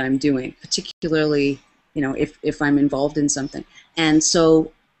watching what I'm doing, particularly if I'm involved in something. And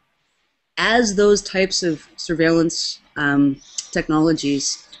so as those types of surveillance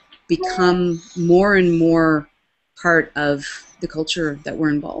technologies become more and more part of the culture that we're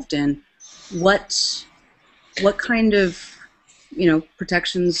involved in, what kind of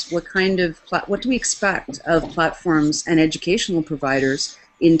protections, what do we expect of platforms and educational providers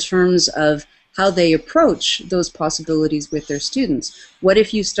in terms of how they approach those possibilities with their students? What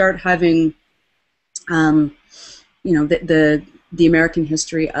if you start having the American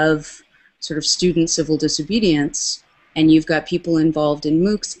history of sort of student civil disobedience, and you've got people involved in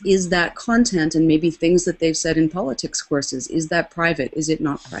MOOCs? Is that content, and maybe things that they've said in politics courses, is that private? Is it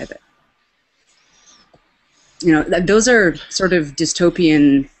not private? Those are sort of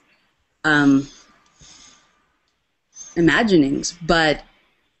dystopian imaginings, but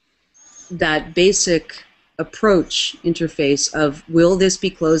that basic approach interface of, will this be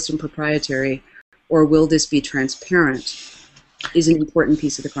closed and proprietary, or will this be transparent, is an important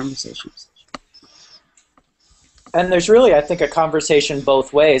piece of the conversation. And there's really, I think, a conversation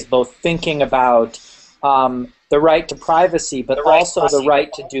both ways, both thinking about the right to privacy, but also the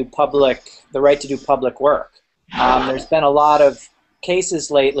right to do public work. There's been a lot of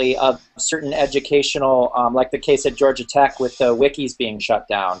cases lately of certain educational, like the case at Georgia Tech with the wikis being shut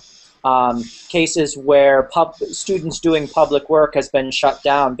down. Cases where students doing public work has been shut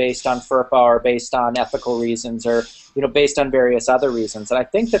down based on FERPA or based on ethical reasons, or based on various other reasons. And I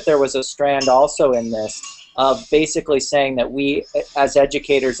think that there was a strand also in this of basically saying that we, as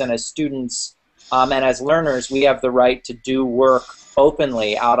educators and as students and as learners, we have the right to do work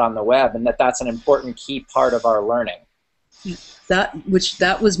openly out on the web, and that's an important key part of our learning. That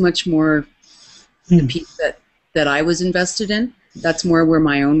was much more the piece that I was invested in. That's more where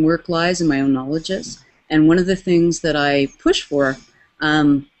my own work lies and my own knowledge is. And one of the things that I push for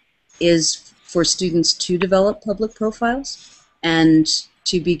is for students to develop public profiles and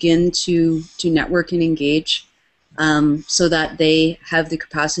to begin to network and engage so that they have the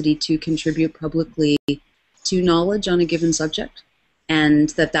capacity to contribute publicly to knowledge on a given subject, and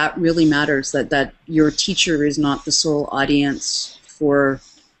that really matters, that your teacher is not the sole audience for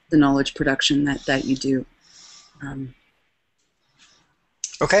the knowledge production that you do.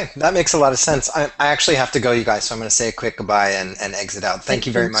 Okay, that makes a lot of sense. I actually have to go, you guys, so I'm going to say a quick goodbye and exit out. Thank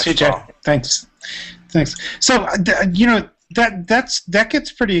you very much, Paul. Thanks. So,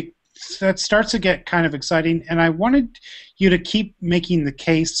 that starts to get kind of exciting, and I wanted you to keep making the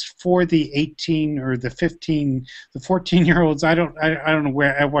case for the 18 or the 15, the 14-year-olds. I don't know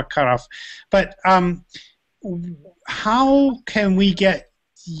at what cutoff, but how can we get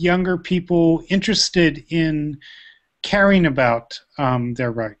younger people interested in caring about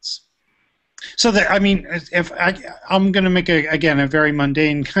their rights? So that, if I'm going to make again a very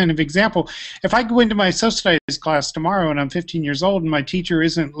mundane kind of example. If I go into my social studies class tomorrow and I'm 15 years old and my teacher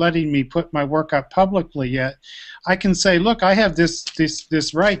isn't letting me put my work up publicly yet, I can say, look, I have this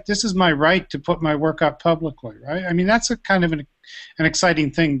right. This is my right to put my work up publicly, right? That's a kind of an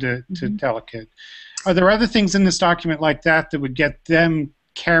exciting thing to tell a kid. Are there other things in this document like that would get them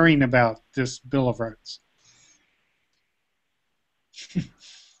caring about this Bill of Rights?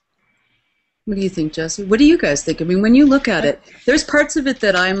 What do you think, Jesse? What do you guys think? I mean, when you look at it, there's parts of it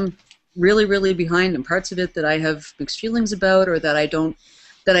that I'm really, really behind, and parts of it that I have mixed feelings about, or that I don't,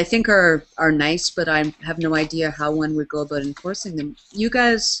 that I think are nice, but I have no idea how one would go about enforcing them. You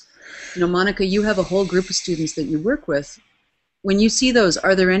guys, Monica, you have a whole group of students that you work with. When you see those,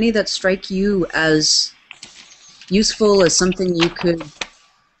 are there any that strike you as useful, as something you could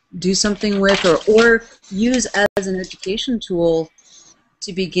do something with, or use as an education tool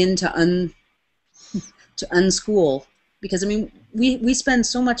to begin to unschool? Because I mean, we spend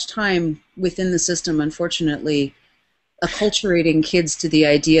so much time within the system, unfortunately, acculturating kids to the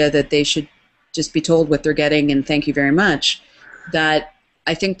idea that they should just be told what they're getting and thank you very much, that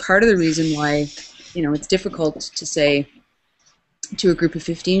I think part of the reason why it's difficult to say to a group of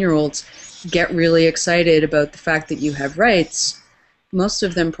 15-year-olds, get really excited about the fact that you have rights. Most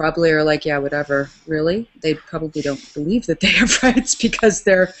of them probably are like, yeah, whatever, really? They probably don't believe that they have rights because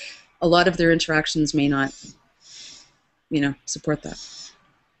a lot of their interactions may not, support that.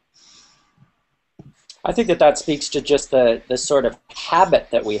 I think that speaks to just the sort of habit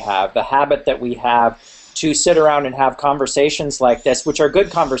that we have, to sit around and have conversations like this, which are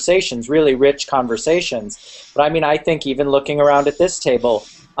good conversations, really rich conversations. But I mean, I think even looking around at this table,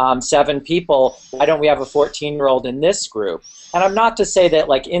 7 people, why don't we have a 14-year-old in this group? And I'm not to say that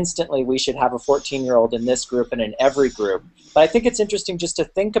like instantly we should have a 14-year-old in this group and in every group, but I think it's interesting just to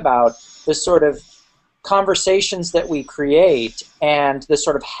think about the sort of conversations that we create and the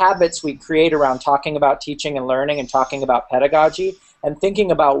sort of habits we create around talking about teaching and learning and talking about pedagogy, and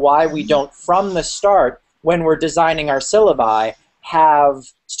thinking about why we don't, from the start, when we're designing our syllabi, have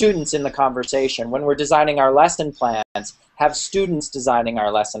students in the conversation. When we're designing our lesson plans, have students designing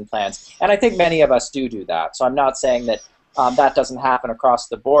our lesson plans. And I think many of us do that. So I'm not saying that that doesn't happen across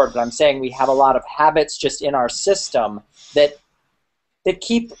the board, but I'm saying we have a lot of habits just in our system that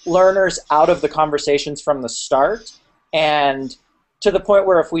keep learners out of the conversations from the start, and to the point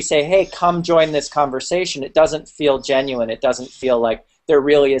where if we say, hey, come join this conversation, it doesn't feel genuine. It doesn't feel like there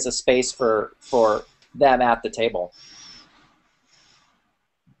really is a space for them at the table.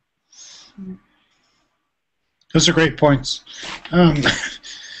 Those are great points.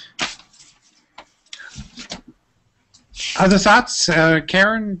 Other thoughts?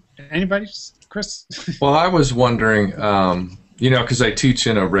 Karen? Anybody? Chris? Well, I was wondering, because I teach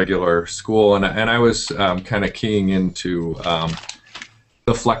in a regular school, and I was kind of keying into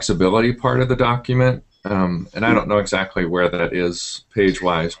the flexibility part of the document, and I don't know exactly where that is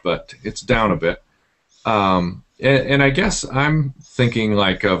page-wise, but it's down a bit. And I guess I'm thinking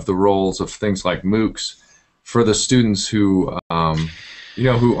like of the roles of things like MOOCs for the students who,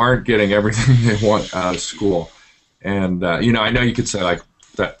 who aren't getting everything they want out of school. And, I know you could say like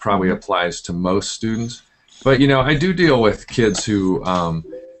that probably applies to most students, but, I do deal with kids who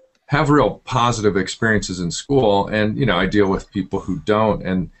have real positive experiences in school, and, I deal with people who don't.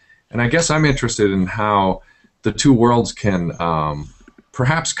 And I guess I'm interested in how the two worlds can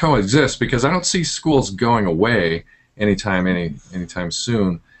perhaps coexist, because I don't see schools going away anytime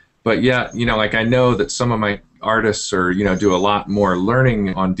soon. But yet, like I know that some of my artists are, do a lot more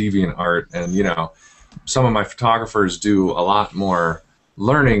learning on DeviantArt, and, some of my photographers do a lot more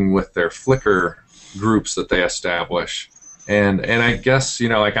learning with their Flickr groups that they establish. And I guess,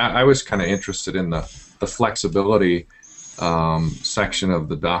 like I was kind of interested in the flexibility section of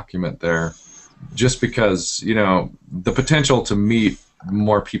the document there, just because, the potential to meet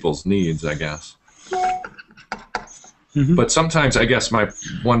more people's needs, I guess. Mm-hmm. But sometimes, I guess my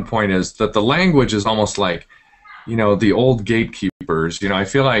one point is that the language is almost like, the old gatekeepers. I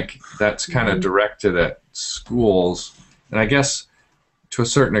feel like that's kind of directed at schools, and I guess to a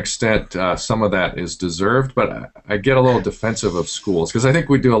certain extent some of that is deserved, but I get a little defensive of schools, because I think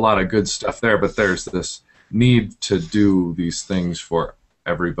we do a lot of good stuff there, but there's this need to do these things for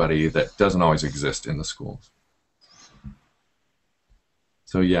everybody that doesn't always exist in the schools.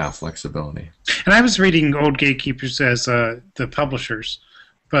 So yeah, flexibility. And I was reading old gatekeepers as the publishers,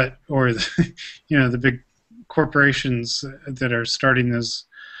 or the big corporations that are starting those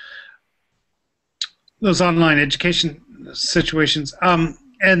online education situations,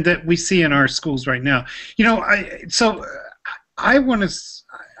 and that we see in our schools right now.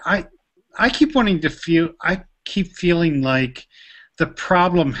 I keep wanting to feel. I keep feeling like the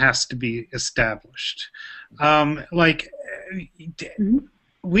problem has to be established.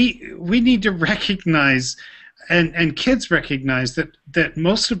 We need to recognize, and kids recognize that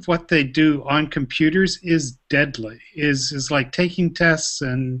most of what they do on computers is deadly, is like taking tests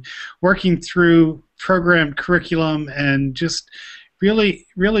and working through programmed curriculum, and just really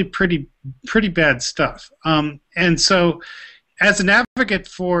pretty bad stuff. And so, as an advocate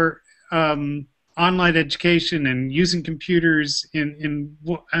for online education and using computers in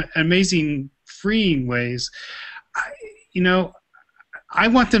amazing, freeing ways. I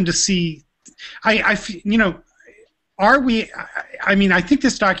want them to see. Are we? I mean, I think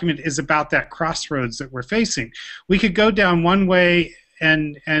this document is about that crossroads that we're facing. We could go down one way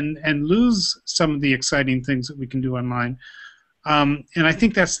and lose some of the exciting things that we can do online, and I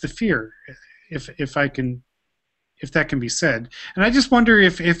think that's the fear, if that can be said. And I just wonder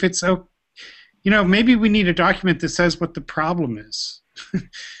if it's maybe we need a document that says what the problem is,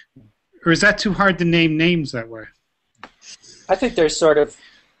 or is that too hard to name names that way? I think there's sort of,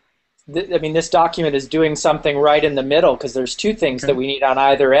 I mean, this document is doing something right in the middle, because there's two things that we need on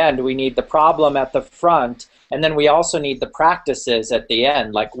either end. We need the problem at the front, and then we also need the practices at the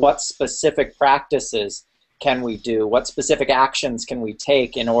end. Like, what specific practices can we do? What specific actions can we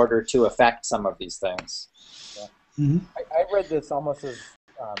take in order to affect some of these things? Yeah. I read this almost as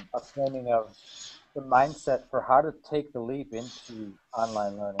a framing of the mindset for how to take the leap into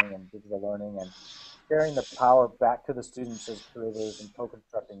online learning and digital learning, and sharing the power back to the students as creators and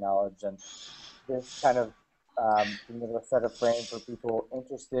co-constructing knowledge, and this kind of being able to set a frame for people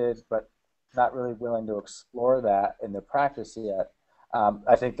interested but not really willing to explore that in their practice yet.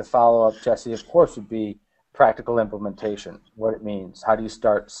 I think the follow-up, Jesse, of course, would be practical implementation, what it means. How do you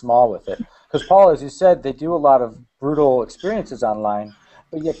start small with it? Because, Paul, as you said, they do a lot of brutal experiences online,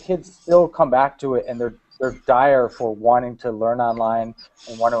 but yet kids still come back to it, and they're dire for wanting to learn online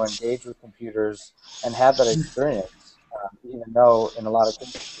and want to engage with computers and have that experience, even though in a lot of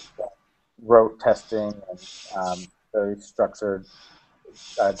cases rote testing and very structured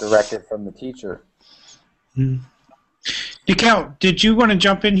directive from the teacher. Decal, did you want to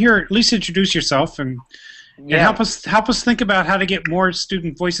jump in here? At least introduce yourself and help us think about how to get more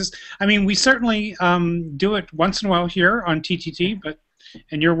student voices. I mean, we certainly do it once in a while here on TTT,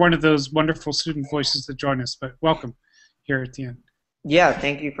 and you're one of those wonderful student voices that join us. But welcome here at the end. Yeah,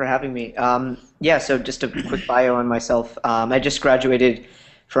 thank you for having me. So just a quick bio on myself. I just graduated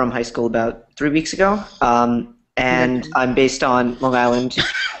from high school about 3 weeks ago, and I'm based on Long Island.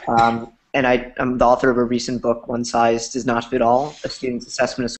 And I'm the author of a recent book, One Size Does Not Fit All, A Student's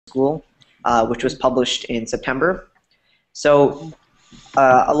Assessment of School, which was published in September. So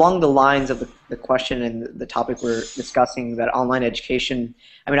along the lines of the question and the topic we're discussing about online education,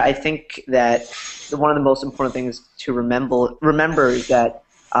 I mean, I think that one of the most important things to remember is that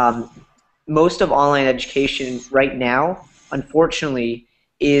most of online education right now, unfortunately,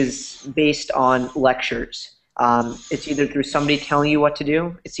 is based on lectures. It's either through somebody telling you what to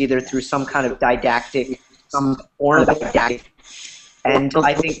do, it's either through some kind of didactic, some form of didactic. And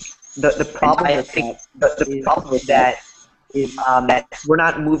I think the problem with that is that we're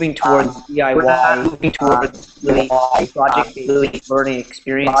not moving towards DIY, we're not moving towards really project-based learning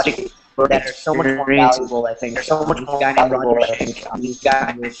experiences that are so much more valuable, I think. There's so much more valuable, I think. These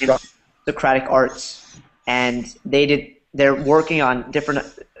guys did Socratic arts, and they're working on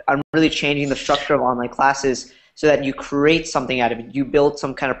really changing the structure of online classes so that you create something out of it. You build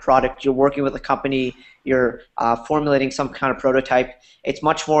some kind of product, you're working with a company, you're formulating some kind of prototype. It's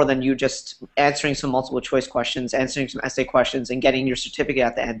much more than you just answering some multiple choice questions, answering some essay questions, and getting your certificate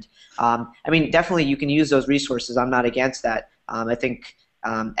at the end. I mean, definitely you can use those resources. I'm not against that. I think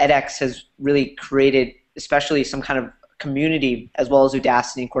edX has really created especially some kind of community, as well as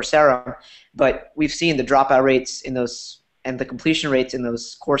Udacity and Coursera, but we've seen the dropout rates in those and the completion rates in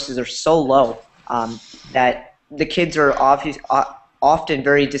those courses are so low that the kids are often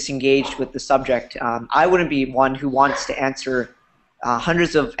very disengaged with the subject. I wouldn't be one who wants to answer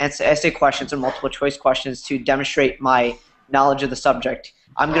hundreds of essay questions or multiple choice questions to demonstrate my knowledge of the subject.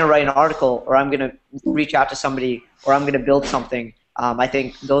 I'm going to write an article, or I'm going to reach out to somebody, or I'm going to build something. I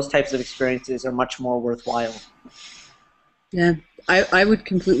think those types of experiences are much more worthwhile. Yeah, I would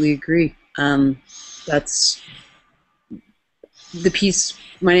completely agree. That's the piece.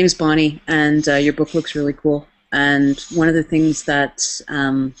 My name is Bonnie, and your book looks really cool. And one of the things that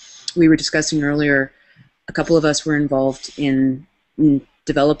we were discussing earlier, a couple of us were involved in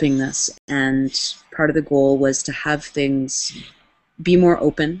developing this, and part of the goal was to have things be more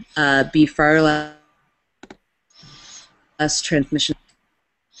open, be far less transmission.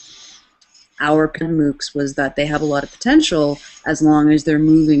 Our MOOCs was that they have a lot of potential as long as they're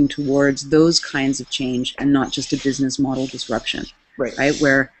moving towards those kinds of change and not just a business model disruption, right?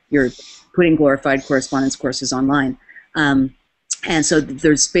 Where you're putting glorified correspondence courses online. And so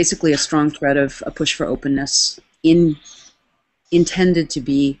there's basically a strong thread of a push for openness intended to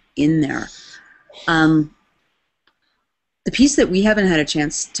be in there. The piece that we haven't had a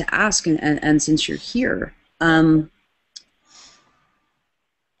chance to ask, and since you're here,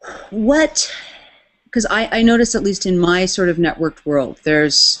 what, because I notice, at least in my sort of networked world,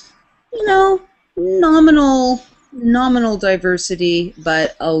 there's, you know, nominal diversity,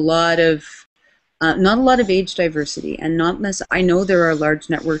 but a lot of not a lot of age diversity, and not I know there are large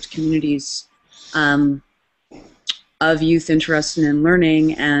networked communities of youth interested in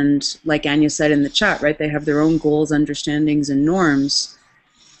learning, and like Anya said in the chat, right, they have their own goals, understandings, and norms.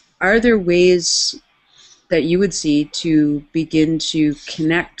 Are there ways that you would see to begin to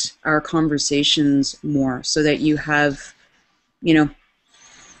connect our conversations more so that you have, you know,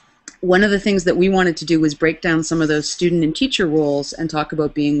 one of the things that we wanted to do was break down some of those student and teacher roles and talk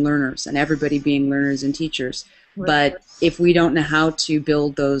about being learners and everybody being learners and teachers. Right. But if we don't know how to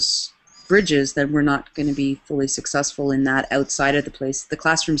build those bridges, then we're not going to be fully successful in that outside of the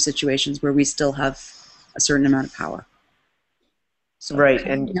classroom situations where we still have a certain amount of power. So, right,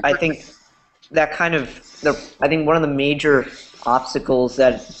 and I think that kind of, I think one of the major obstacles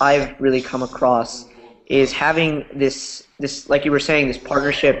that I've really come across is having this, like you were saying, this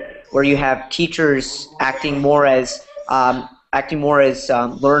partnership where you have teachers acting more as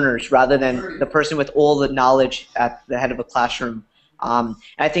learners rather than the person with all the knowledge at the head of a classroom. And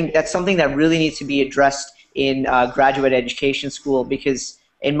I think that's something that really needs to be addressed in graduate education school, because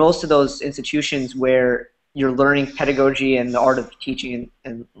in most of those institutions where you're learning pedagogy and the art of teaching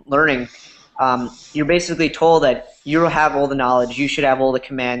and learning, you're basically told that you have all the knowledge, you should have all the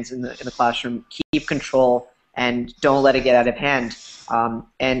commands in the classroom, keep control, and don't let it get out of hand.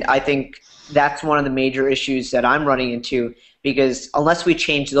 And I think that's one of the major issues that I'm running into, because unless we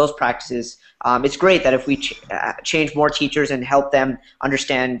change those practices, it's great that if we change more teachers and help them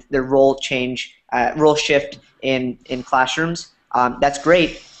understand their role shift in classrooms, that's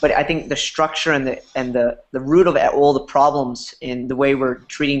great. But I think the structure and the root of all the problems in the way we're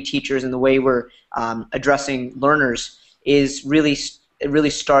treating teachers and the way we're addressing learners is really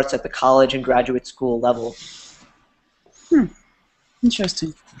starts at the college and graduate school level.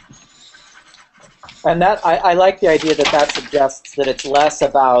 Interesting. And that I like the idea that suggests that it's less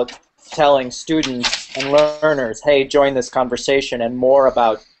about telling students and learners, hey, join this conversation, and more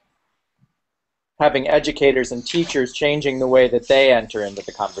about having educators and teachers changing the way that they enter into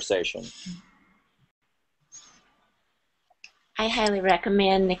the conversation. I highly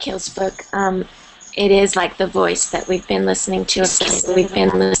recommend Nikhil's book. It is like the voice that we've been listening to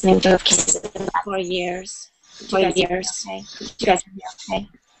for years. For years. Okay. Did you guys hear me okay?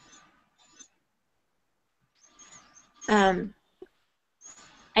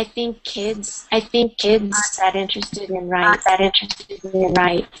 I think kids aren't that interested in rights.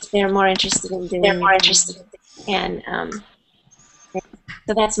 They're more interested in doing. And so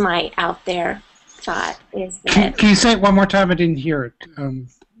that's my out there thought. Is that can you say it one more time? I didn't hear it.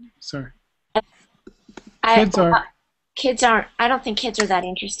 Sorry. Kids aren't. I don't think kids are that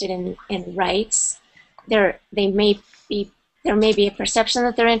interested in rights. There may be a perception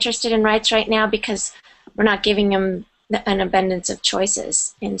that they're interested in rights right now because we're not giving them an abundance of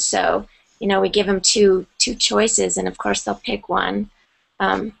choices, and so we give them two choices, and of course they'll pick one.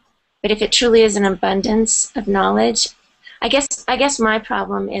 But if it truly is an abundance of knowledge, I guess my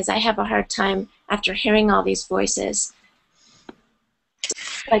problem is I have a hard time after hearing all these voices.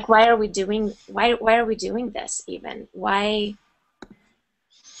 Like, why are we doing this even? Why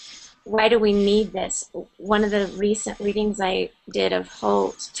do we need this? One of the recent readings I did of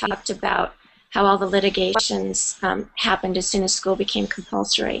Holt talked about how all the litigations happened as soon as school became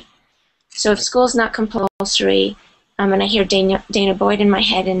compulsory. So if school's not compulsory, and I hear Dana Boyd in my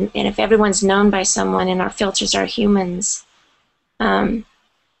head, and if everyone's known by someone and our filters are humans, I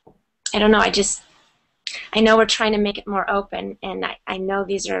don't know, I know we're trying to make it more open, and I know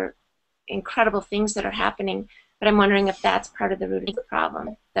these are incredible things that are happening, but I'm wondering if that's part of the root of the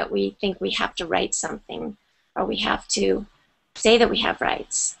problem, that we think we have to write something, or we have to say that we have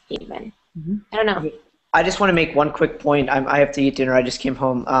rights, even. Mm-hmm. I don't know. I just want to make one quick point. I have to eat dinner. I just came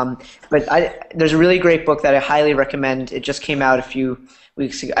home. But there's a really great book that I highly recommend. It just came out a few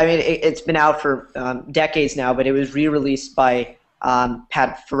weeks ago. I mean, it's been out for decades now, but it was re-released by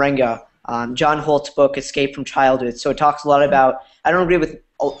Pat Ferenga. John Holt's book, Escape from Childhood. So it talks a lot about, I don't agree with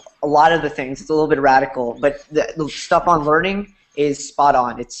a lot of the things. It's a little bit radical, but the stuff on learning is spot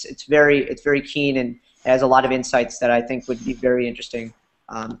on. It's very keen, and has a lot of insights that I think would be very interesting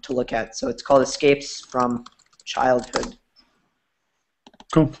to look at. So it's called Escapes from Childhood.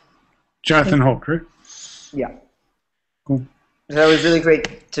 Cool. Jonathan Holt, right? Yeah. Cool. That was really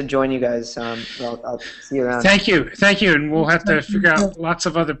great to join you guys. I'll see you around. Thank you, and we'll have to figure out lots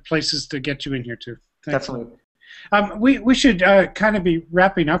of other places to get you in here too. Thanks. Definitely. We should kind of be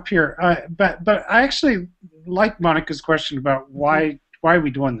wrapping up here, but I actually like Monica's question about why why are we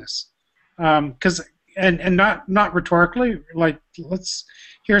doing this? Because and not rhetorically, like, let's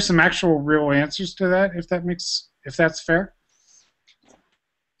hear some actual real answers to that, if that's fair.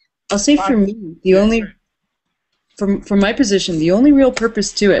 I'll say for me, the only from my position, the only real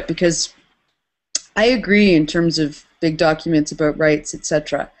purpose to it, because I agree in terms of big documents about rights,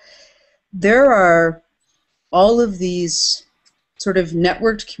 etc. There are all of these sort of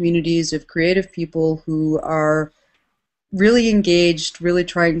networked communities of creative people who are really engaged, really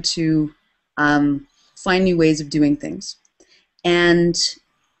trying to find new ways of doing things. And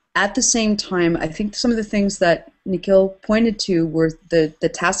at the same time, I think some of the things that Nikhil pointed to were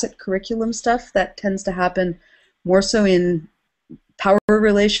the tacit curriculum stuff that tends to happen more so in power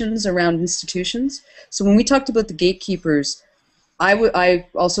relations around institutions. So when we talked about the gatekeepers, I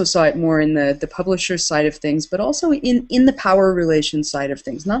also saw it more in the publisher side of things, but also in the power relations side of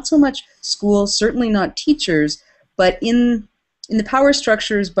things. Not so much schools, certainly not teachers, but in the power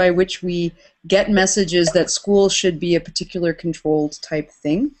structures by which we get messages that schools should be a particular controlled type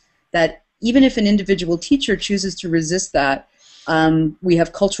thing, that even if an individual teacher chooses to resist that, we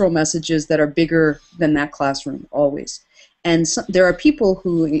have cultural messages that are bigger than that classroom, always. And so, there are people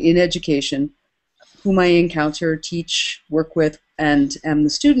who, in education, whom I encounter, teach, work with, and am the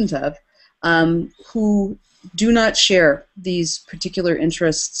student of, who do not share these particular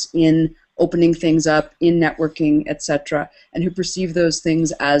interests in opening things up, in networking, etc., and who perceive those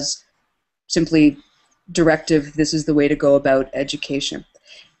things as simply directive, this is the way to go about education.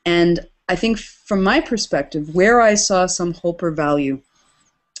 And I think from my perspective, where I saw some hope or value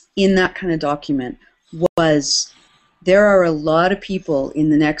in that kind of document was there are a lot of people in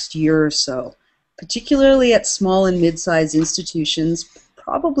the next year or so, particularly at small and mid-sized institutions,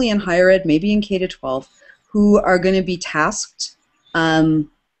 probably in higher ed, maybe in K-12, who are going to be tasked,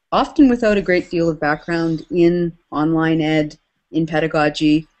 often without a great deal of background in online ed, in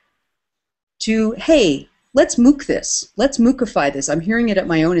pedagogy, to, hey, let's MOOC this, let's MOOCify this. I'm hearing it at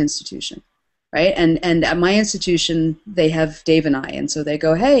my own institution, right? And at my institution, they have Dave and I, and so they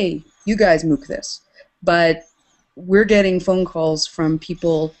go, hey, you guys MOOC this. But we're getting phone calls from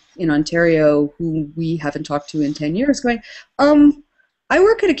people in Ontario who we haven't talked to in 10 years going, I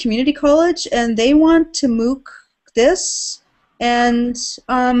work at a community college and they want to MOOC this, and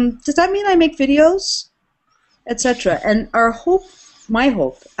does that mean I make videos, etc.? And our hope, my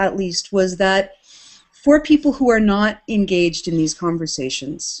hope at least, was that for people who are not engaged in these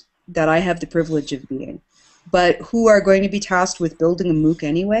conversations that I have the privilege of being, but who are going to be tasked with building a MOOC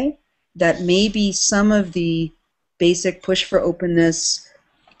anyway, that maybe some of the basic push for openness,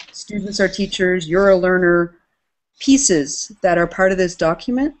 students are teachers, you're a learner, pieces that are part of this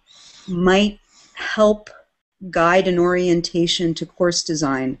document might help guide an orientation to course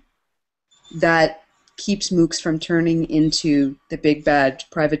design that keeps MOOCs from turning into the big bad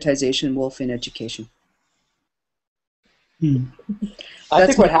privatization wolf in education. I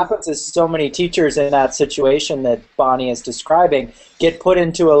think what happens is so many teachers in that situation that Bonnie is describing get put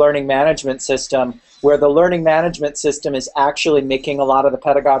into a learning management system where the learning management system is actually making a lot of the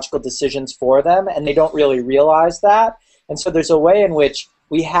pedagogical decisions for them, and they don't really realize that. And so there's a way in which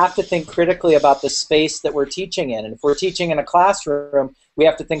we have to think critically about the space that we're teaching in. And if we're teaching in a classroom, we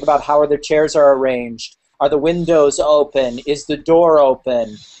have to think about how the chairs are arranged. Are the windows open? Is the door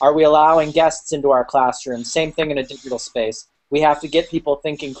open? Are we allowing guests into our classroom? Same thing in a digital space. We have to get people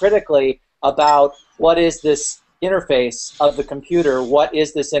thinking critically about what is this interface of the computer, what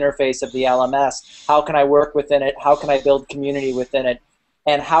is this interface of the LMS, how can I work within it, how can I build community within it,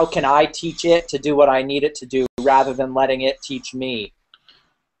 and how can I teach it to do what I need it to do rather than letting it teach me.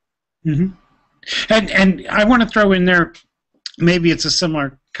 Mm-hmm. And I want to throw in there, maybe it's a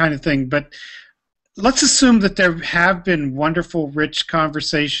similar kind of thing, but let's assume that there have been wonderful, rich,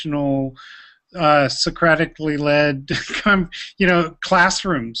 conversational, Socratically led,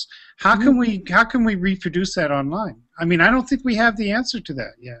 classrooms. How can we reproduce that online? I mean, I don't think we have the answer to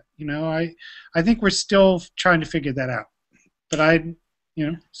that yet. I think we're still trying to figure that out. But I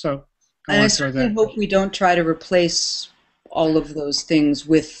certainly hope we don't try to replace all of those things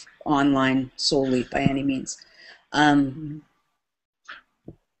with online solely by any means. But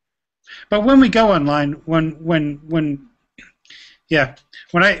when we go online,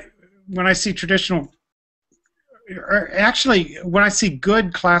 when I see traditional, or actually when I see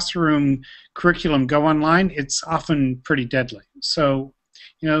good classroom curriculum go online, it's often pretty deadly. So,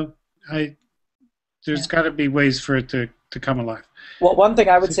 there's got to be ways for it to come alive. Well, one thing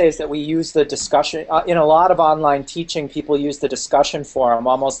I would say is that we use the discussion, in a lot of online teaching, people use the discussion forum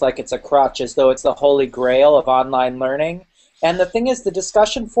almost like it's a crutch, as though it's the holy grail of online learning. And the thing is, the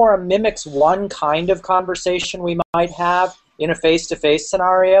discussion forum mimics one kind of conversation we might have in a face-to-face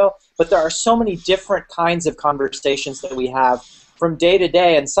scenario, but there are so many different kinds of conversations that we have from day to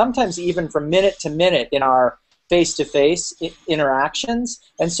day, and sometimes even from minute to minute in our face-to-face interactions.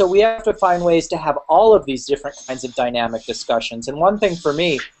 And so we have to find ways to have all of these different kinds of dynamic discussions. And one thing for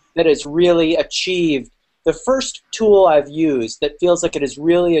me that has really achieved, the first tool I've used that feels like it has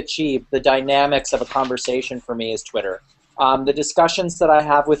really achieved the dynamics of a conversation for me is Twitter. The discussions that I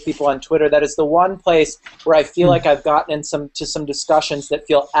have with people on Twitter, that is the one place where I feel like I've gotten into some discussions that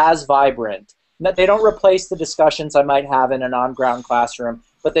feel as vibrant. That they don't replace the discussions I might have in an on-ground classroom,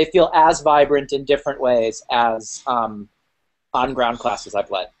 but they feel as vibrant in different ways as on-ground classes I've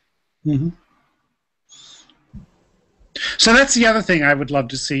led. Mm-hmm. So that's the other thing I would love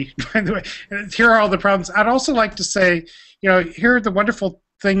to see. By the way, here are all the problems. I'd also like to say, here are the wonderful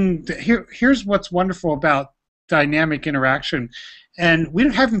thing. Here's what's wonderful about dynamic interaction, and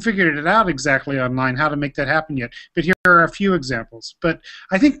we haven't figured it out exactly online how to make that happen yet. But here are a few examples. But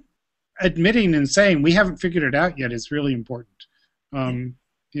I think admitting and saying we haven't figured it out yet is really important.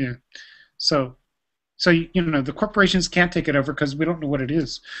 Yeah. So the corporations can't take it over because we don't know what it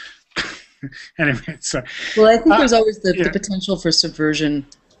is. Anyway, so. Well, I think there's always the potential for subversion.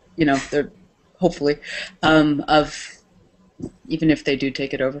 Hopefully, of even if they do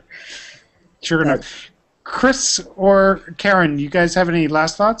take it over. Sure enough. Chris or Karen, you guys have any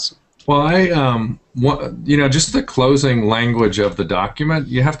last thoughts? Well, just the closing language of the document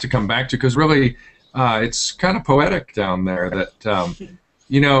you have to come back to, because really it's kind of poetic down there that,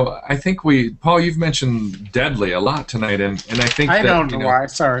 I think Paul, you've mentioned deadly a lot tonight, and I think I don't know why,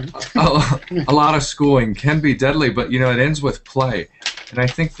 sorry. a lot of schooling can be deadly, but, it ends with play. And I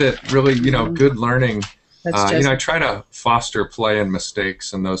think that really, good learning, I try to foster play and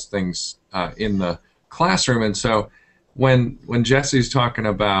mistakes and those things in the classroom, and so when Jesse's talking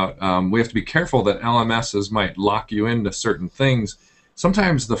about we have to be careful that LMSs might lock you into certain things,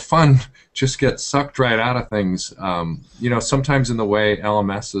 sometimes the fun just gets sucked right out of things, sometimes in the way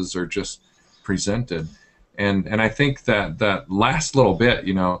LMSs are just presented. And I think that last little bit,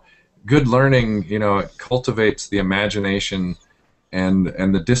 good learning, it cultivates the imagination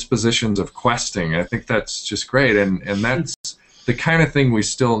and the dispositions of questing. I think that's just great, and that's the kind of thing we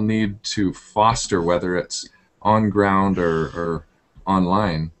still need to foster, whether it's on ground or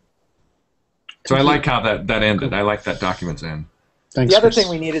online. So I like how that ended. I like that document's end. Thanks, the other Chris. thing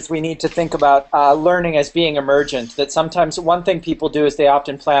we need to think about learning as being emergent. That sometimes one thing people do is they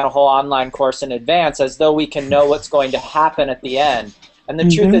often plan a whole online course in advance as though we can know what's going to happen at the end. And the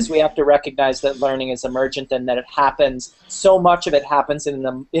truth is we have to recognize that learning is emergent and that it happens, so much of it happens in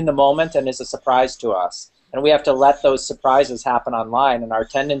the moment and is a surprise to us. And we have to let those surprises happen online, and our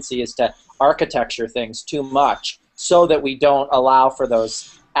tendency is to architecture things too much so that we don't allow for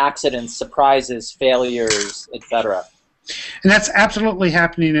those accidents, surprises, failures, etc. And that's absolutely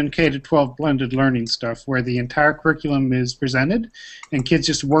happening in K-12 blended learning stuff, where the entire curriculum is presented and kids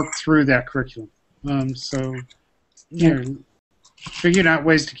just work through that curriculum. Figuring out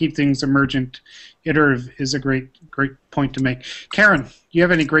ways to keep things emergent, iterative is a great point to make. Karen, do you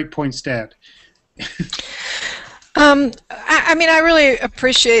have any great points to add? I really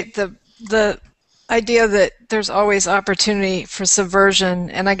appreciate the idea that there's always opportunity for subversion,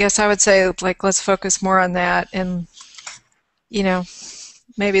 and I guess I would say, let's focus more on that, and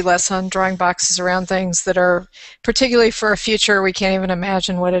maybe less on drawing boxes around things that are, particularly for a future we can't even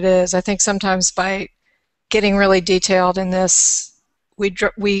imagine what it is. I think sometimes by getting really detailed in this, we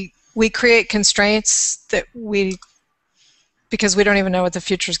create constraints because we don't even know what the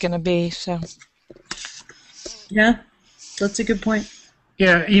future is going to be. So. Yeah, that's a good point.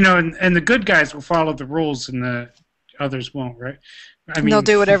 Yeah, and the good guys will follow the rules and the others won't, right? I mean, they'll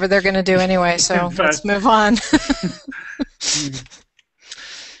do whatever they're going to do anyway, so let's move on.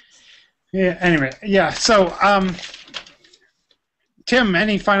 Yeah, anyway, yeah, so Tim,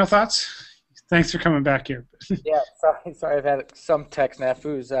 any final thoughts? Thanks for coming back here. Yeah, sorry, I've had some tech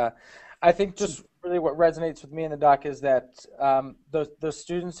snafus. I think just really what resonates with me in the doc is that the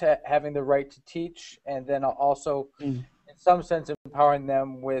students having the right to teach, and then also, in some sense, empowering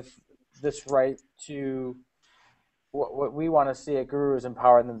them with this right to what we want to see at Guru is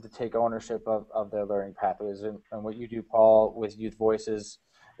empowering them to take ownership of their learning pathways. And what you do, Paul, with Youth Voices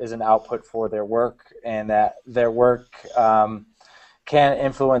is an output for their work, and that their work can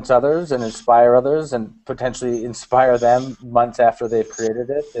influence others and inspire others and potentially inspire them months after they've created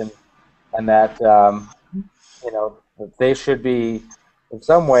it, and that they should be in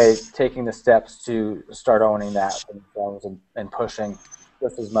some way taking the steps to start owning that for themselves and pushing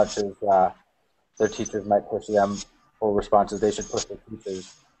just as much as their teachers might push them for responses. They should push their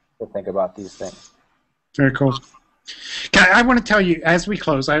teachers to think about these things. Very cool. I want to tell you, as we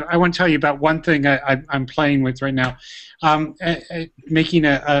close, I want to tell you about one thing I'm playing with right now, making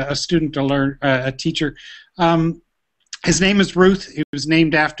a student to learn, a teacher. His name is Ruth. It was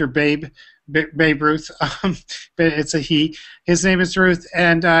named after Babe Ruth, but it's a he. His name is Ruth,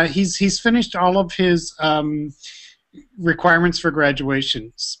 and he's finished all of his requirements for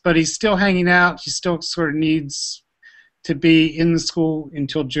graduations, but he's still hanging out. He still sort of needs to be in the school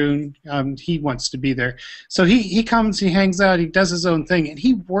until June. He wants to be there. So he comes, he hangs out, he does his own thing, and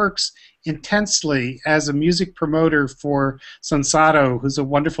he works intensely as a music promoter for Sensado, who's a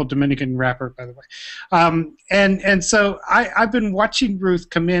wonderful Dominican rapper, by the way. And so I've been watching Ruth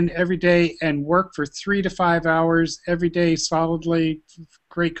come in every day and work for 3 to 5 hours every day solidly,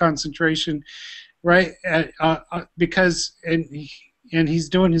 great concentration, right? Because and he's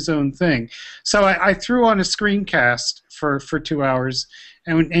doing his own thing. So I threw on a screencast for 2 hours,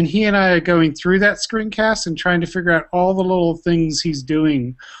 and he and I are going through that screencast and trying to figure out all the little things he's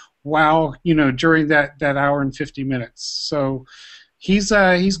doing while, during that hour and 50 minutes. So he's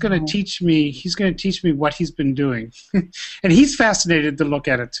going to teach me. He's going to teach me what he's been doing, and he's fascinated to look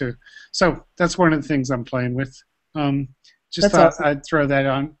at it too. So that's one of the things I'm playing with. Just thought awesome. I'd throw that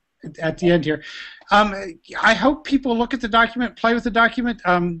on at the end here. I hope people look at the document, play with the document.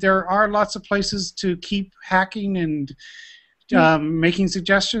 There are lots of places to keep hacking and making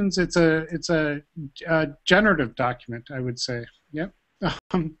suggestions. It's a generative document, I would say. Yep,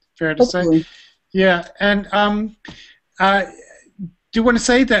 fair to say. Yeah, and do want to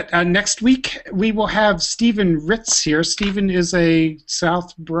say that next week we will have Stephen Ritz here. Stephen is a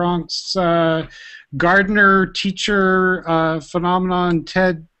South Bronx gardener, teacher, phenomenon,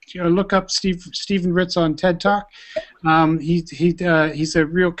 TED. Look up Stephen Ritz on TED Talk. He's a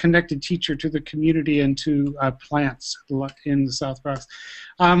real connected teacher to the community and to plants in the South Bronx.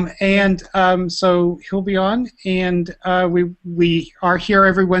 So he'll be on, and we are here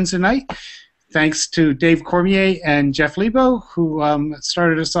every Wednesday night. Thanks to Dave Cormier and Jeff Lebo, who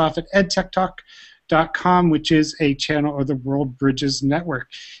started us off at edtechtalk.com, which is a channel of the World Bridges Network.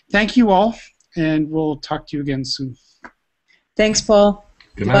 Thank you all, and we'll talk to you again soon. Thanks, Paul.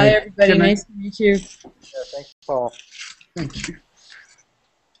 Good Bye, night. everybody. Good night. Nice to meet you. Yeah, thanks, Paul. Thank you.